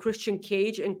feud with Christian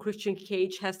Cage, and Christian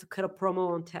Cage has to cut a promo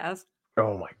on Taz?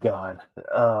 Oh my God.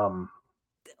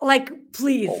 Like,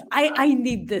 please, I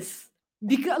need this.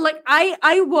 Because like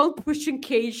I want Christian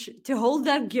Cage to hold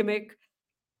that gimmick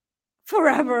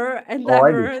forever and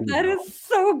ever. That is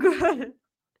so good.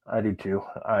 I do too.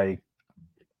 I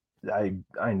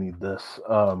need this.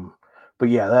 But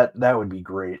yeah, that would be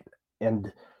great.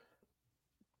 And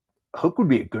Hook would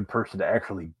be a good person to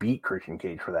actually beat Christian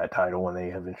Cage for that title when they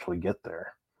eventually get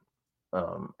there.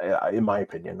 In my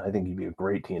opinion, I think he'd be a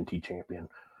great TNT champion.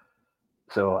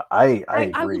 So I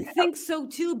agree. I would think so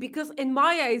too, because in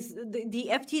my eyes, the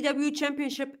FTW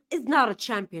championship is not a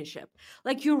championship.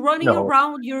 Like, you're running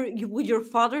around with your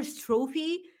father's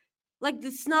trophy. Like,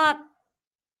 it's not.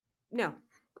 No.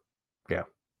 Yeah.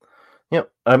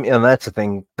 Yep. I mean, and that's the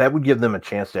thing. That would give them a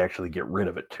chance to actually get rid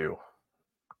of it too.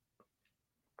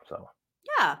 So.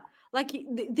 Yeah, like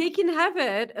they can have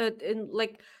it, and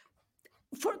like.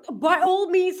 By all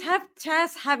means, have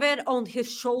Taz have it on his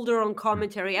shoulder on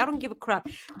commentary. I don't give a crap.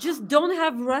 Just don't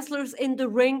have wrestlers in the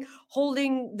ring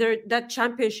holding that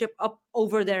championship up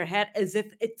over their head as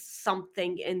if it's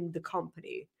something in the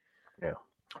company. Yeah.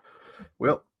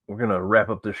 Well, we're gonna wrap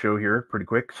up the show here pretty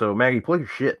quick. So Maggie, play your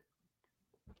shit.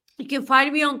 You can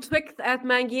find me on Twix at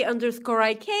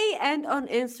Maggie_IK and on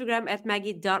Instagram at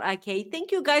Maggie.IK.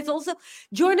 Thank you guys. Also,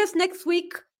 join us next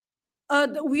week.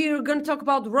 We're going to talk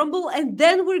about Rumble, and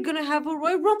then we're going to have a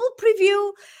Royal Rumble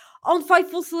preview on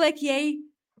Fightful Select. Yay.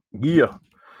 Yeah.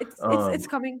 It's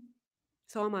coming.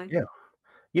 So am I. Yeah.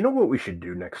 You know what we should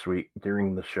do next week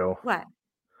during the show? What?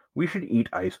 We should eat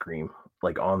ice cream,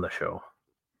 like, on the show.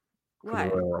 For Why?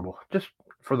 the Royal Rumble. Just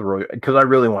for the Royal, because I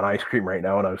really want ice cream right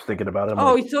now, and I was thinking about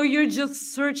it. So you're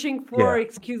just searching for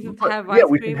excuses to have ice cream? Yeah,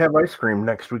 we can have ice cream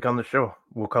next week on the show.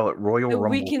 We'll call it Royal Rumble.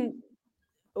 We can...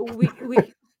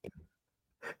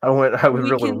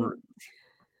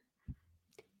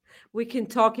 We can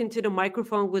talk into the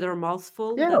microphone with our mouths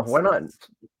full. Yeah, why not?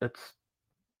 It's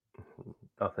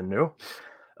nothing new.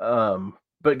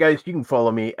 But guys, you can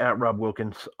follow me at Rob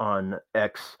Wilkins on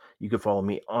X. You can follow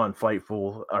me on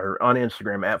Fightful or on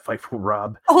Instagram at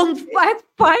FightfulRob. On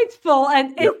Fightful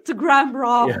and Instagram,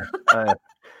 Rob. Yeah.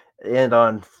 And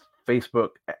on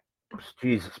Facebook,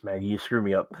 Jesus, Maggie, you screw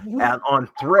me up. And on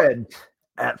Threads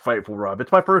at FightfulRob.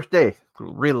 It's my first day.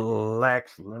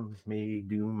 Relax, let me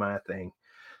do my thing.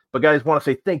 But guys, want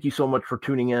to say thank you so much for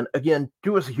tuning in. Again,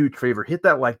 do us a huge favor. Hit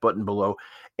that like button below.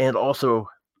 And also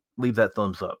leave that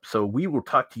thumbs up. So we will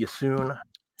talk to you soon.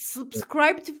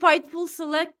 Subscribe to Fightful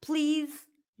Select, please.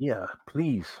 Yeah,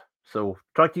 please. So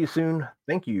talk to you soon.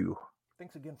 Thank you.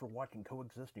 Thanks again for watching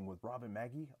Coexisting with Rob and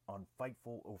Maggie on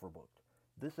Fightful Overbooked.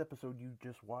 This episode you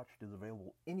just watched is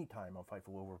available anytime on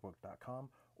FightfulOverbooked.com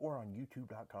or on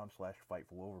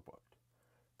YouTube.com/FightfulOverbooked.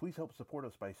 Please help support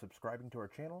us by subscribing to our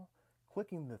channel,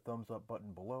 clicking the thumbs up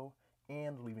button below,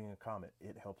 and leaving a comment.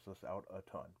 It helps us out a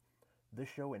ton. This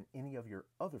show and any of your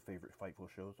other favorite Fightful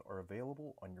shows are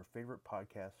available on your favorite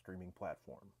podcast streaming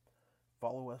platform.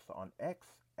 Follow us on X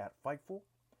at Fightful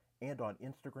and on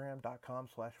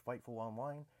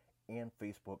Instagram.com/FightfulOnline and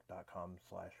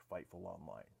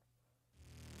Facebook.com/FightfulOnline.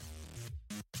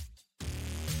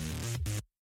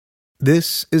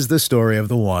 This is the story of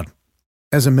the one.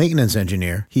 As a maintenance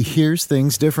engineer, he hears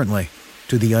things differently.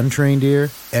 To the untrained ear,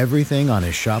 everything on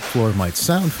his shop floor might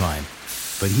sound fine,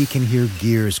 but he can hear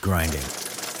gears grinding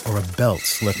or a belt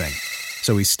slipping.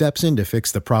 So he steps in to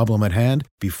fix the problem at hand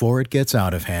before it gets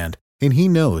out of hand. And he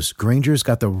knows Grainger's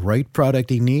got the right product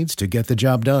he needs to get the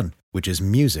job done, which is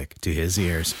music to his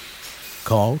ears.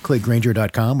 Call, click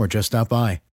Grainger.com, or just stop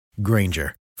by.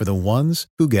 Grainger, for the ones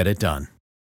who get it done.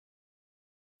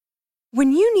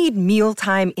 When you need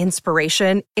mealtime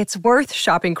inspiration, it's worth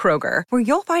shopping Kroger, where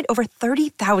you'll find over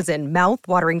 30,000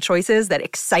 mouth-watering choices that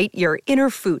excite your inner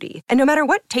foodie. And no matter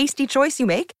what tasty choice you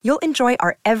make, you'll enjoy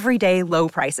our everyday low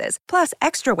prices, plus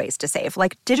extra ways to save,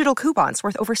 like digital coupons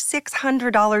worth over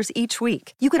 $600 each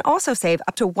week. You can also save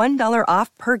up to $1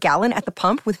 off per gallon at the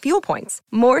pump with fuel points.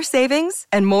 More savings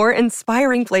and more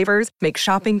inspiring flavors make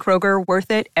shopping Kroger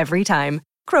worth it every time.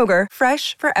 Kroger,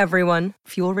 fresh for everyone.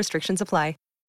 Fuel restrictions apply.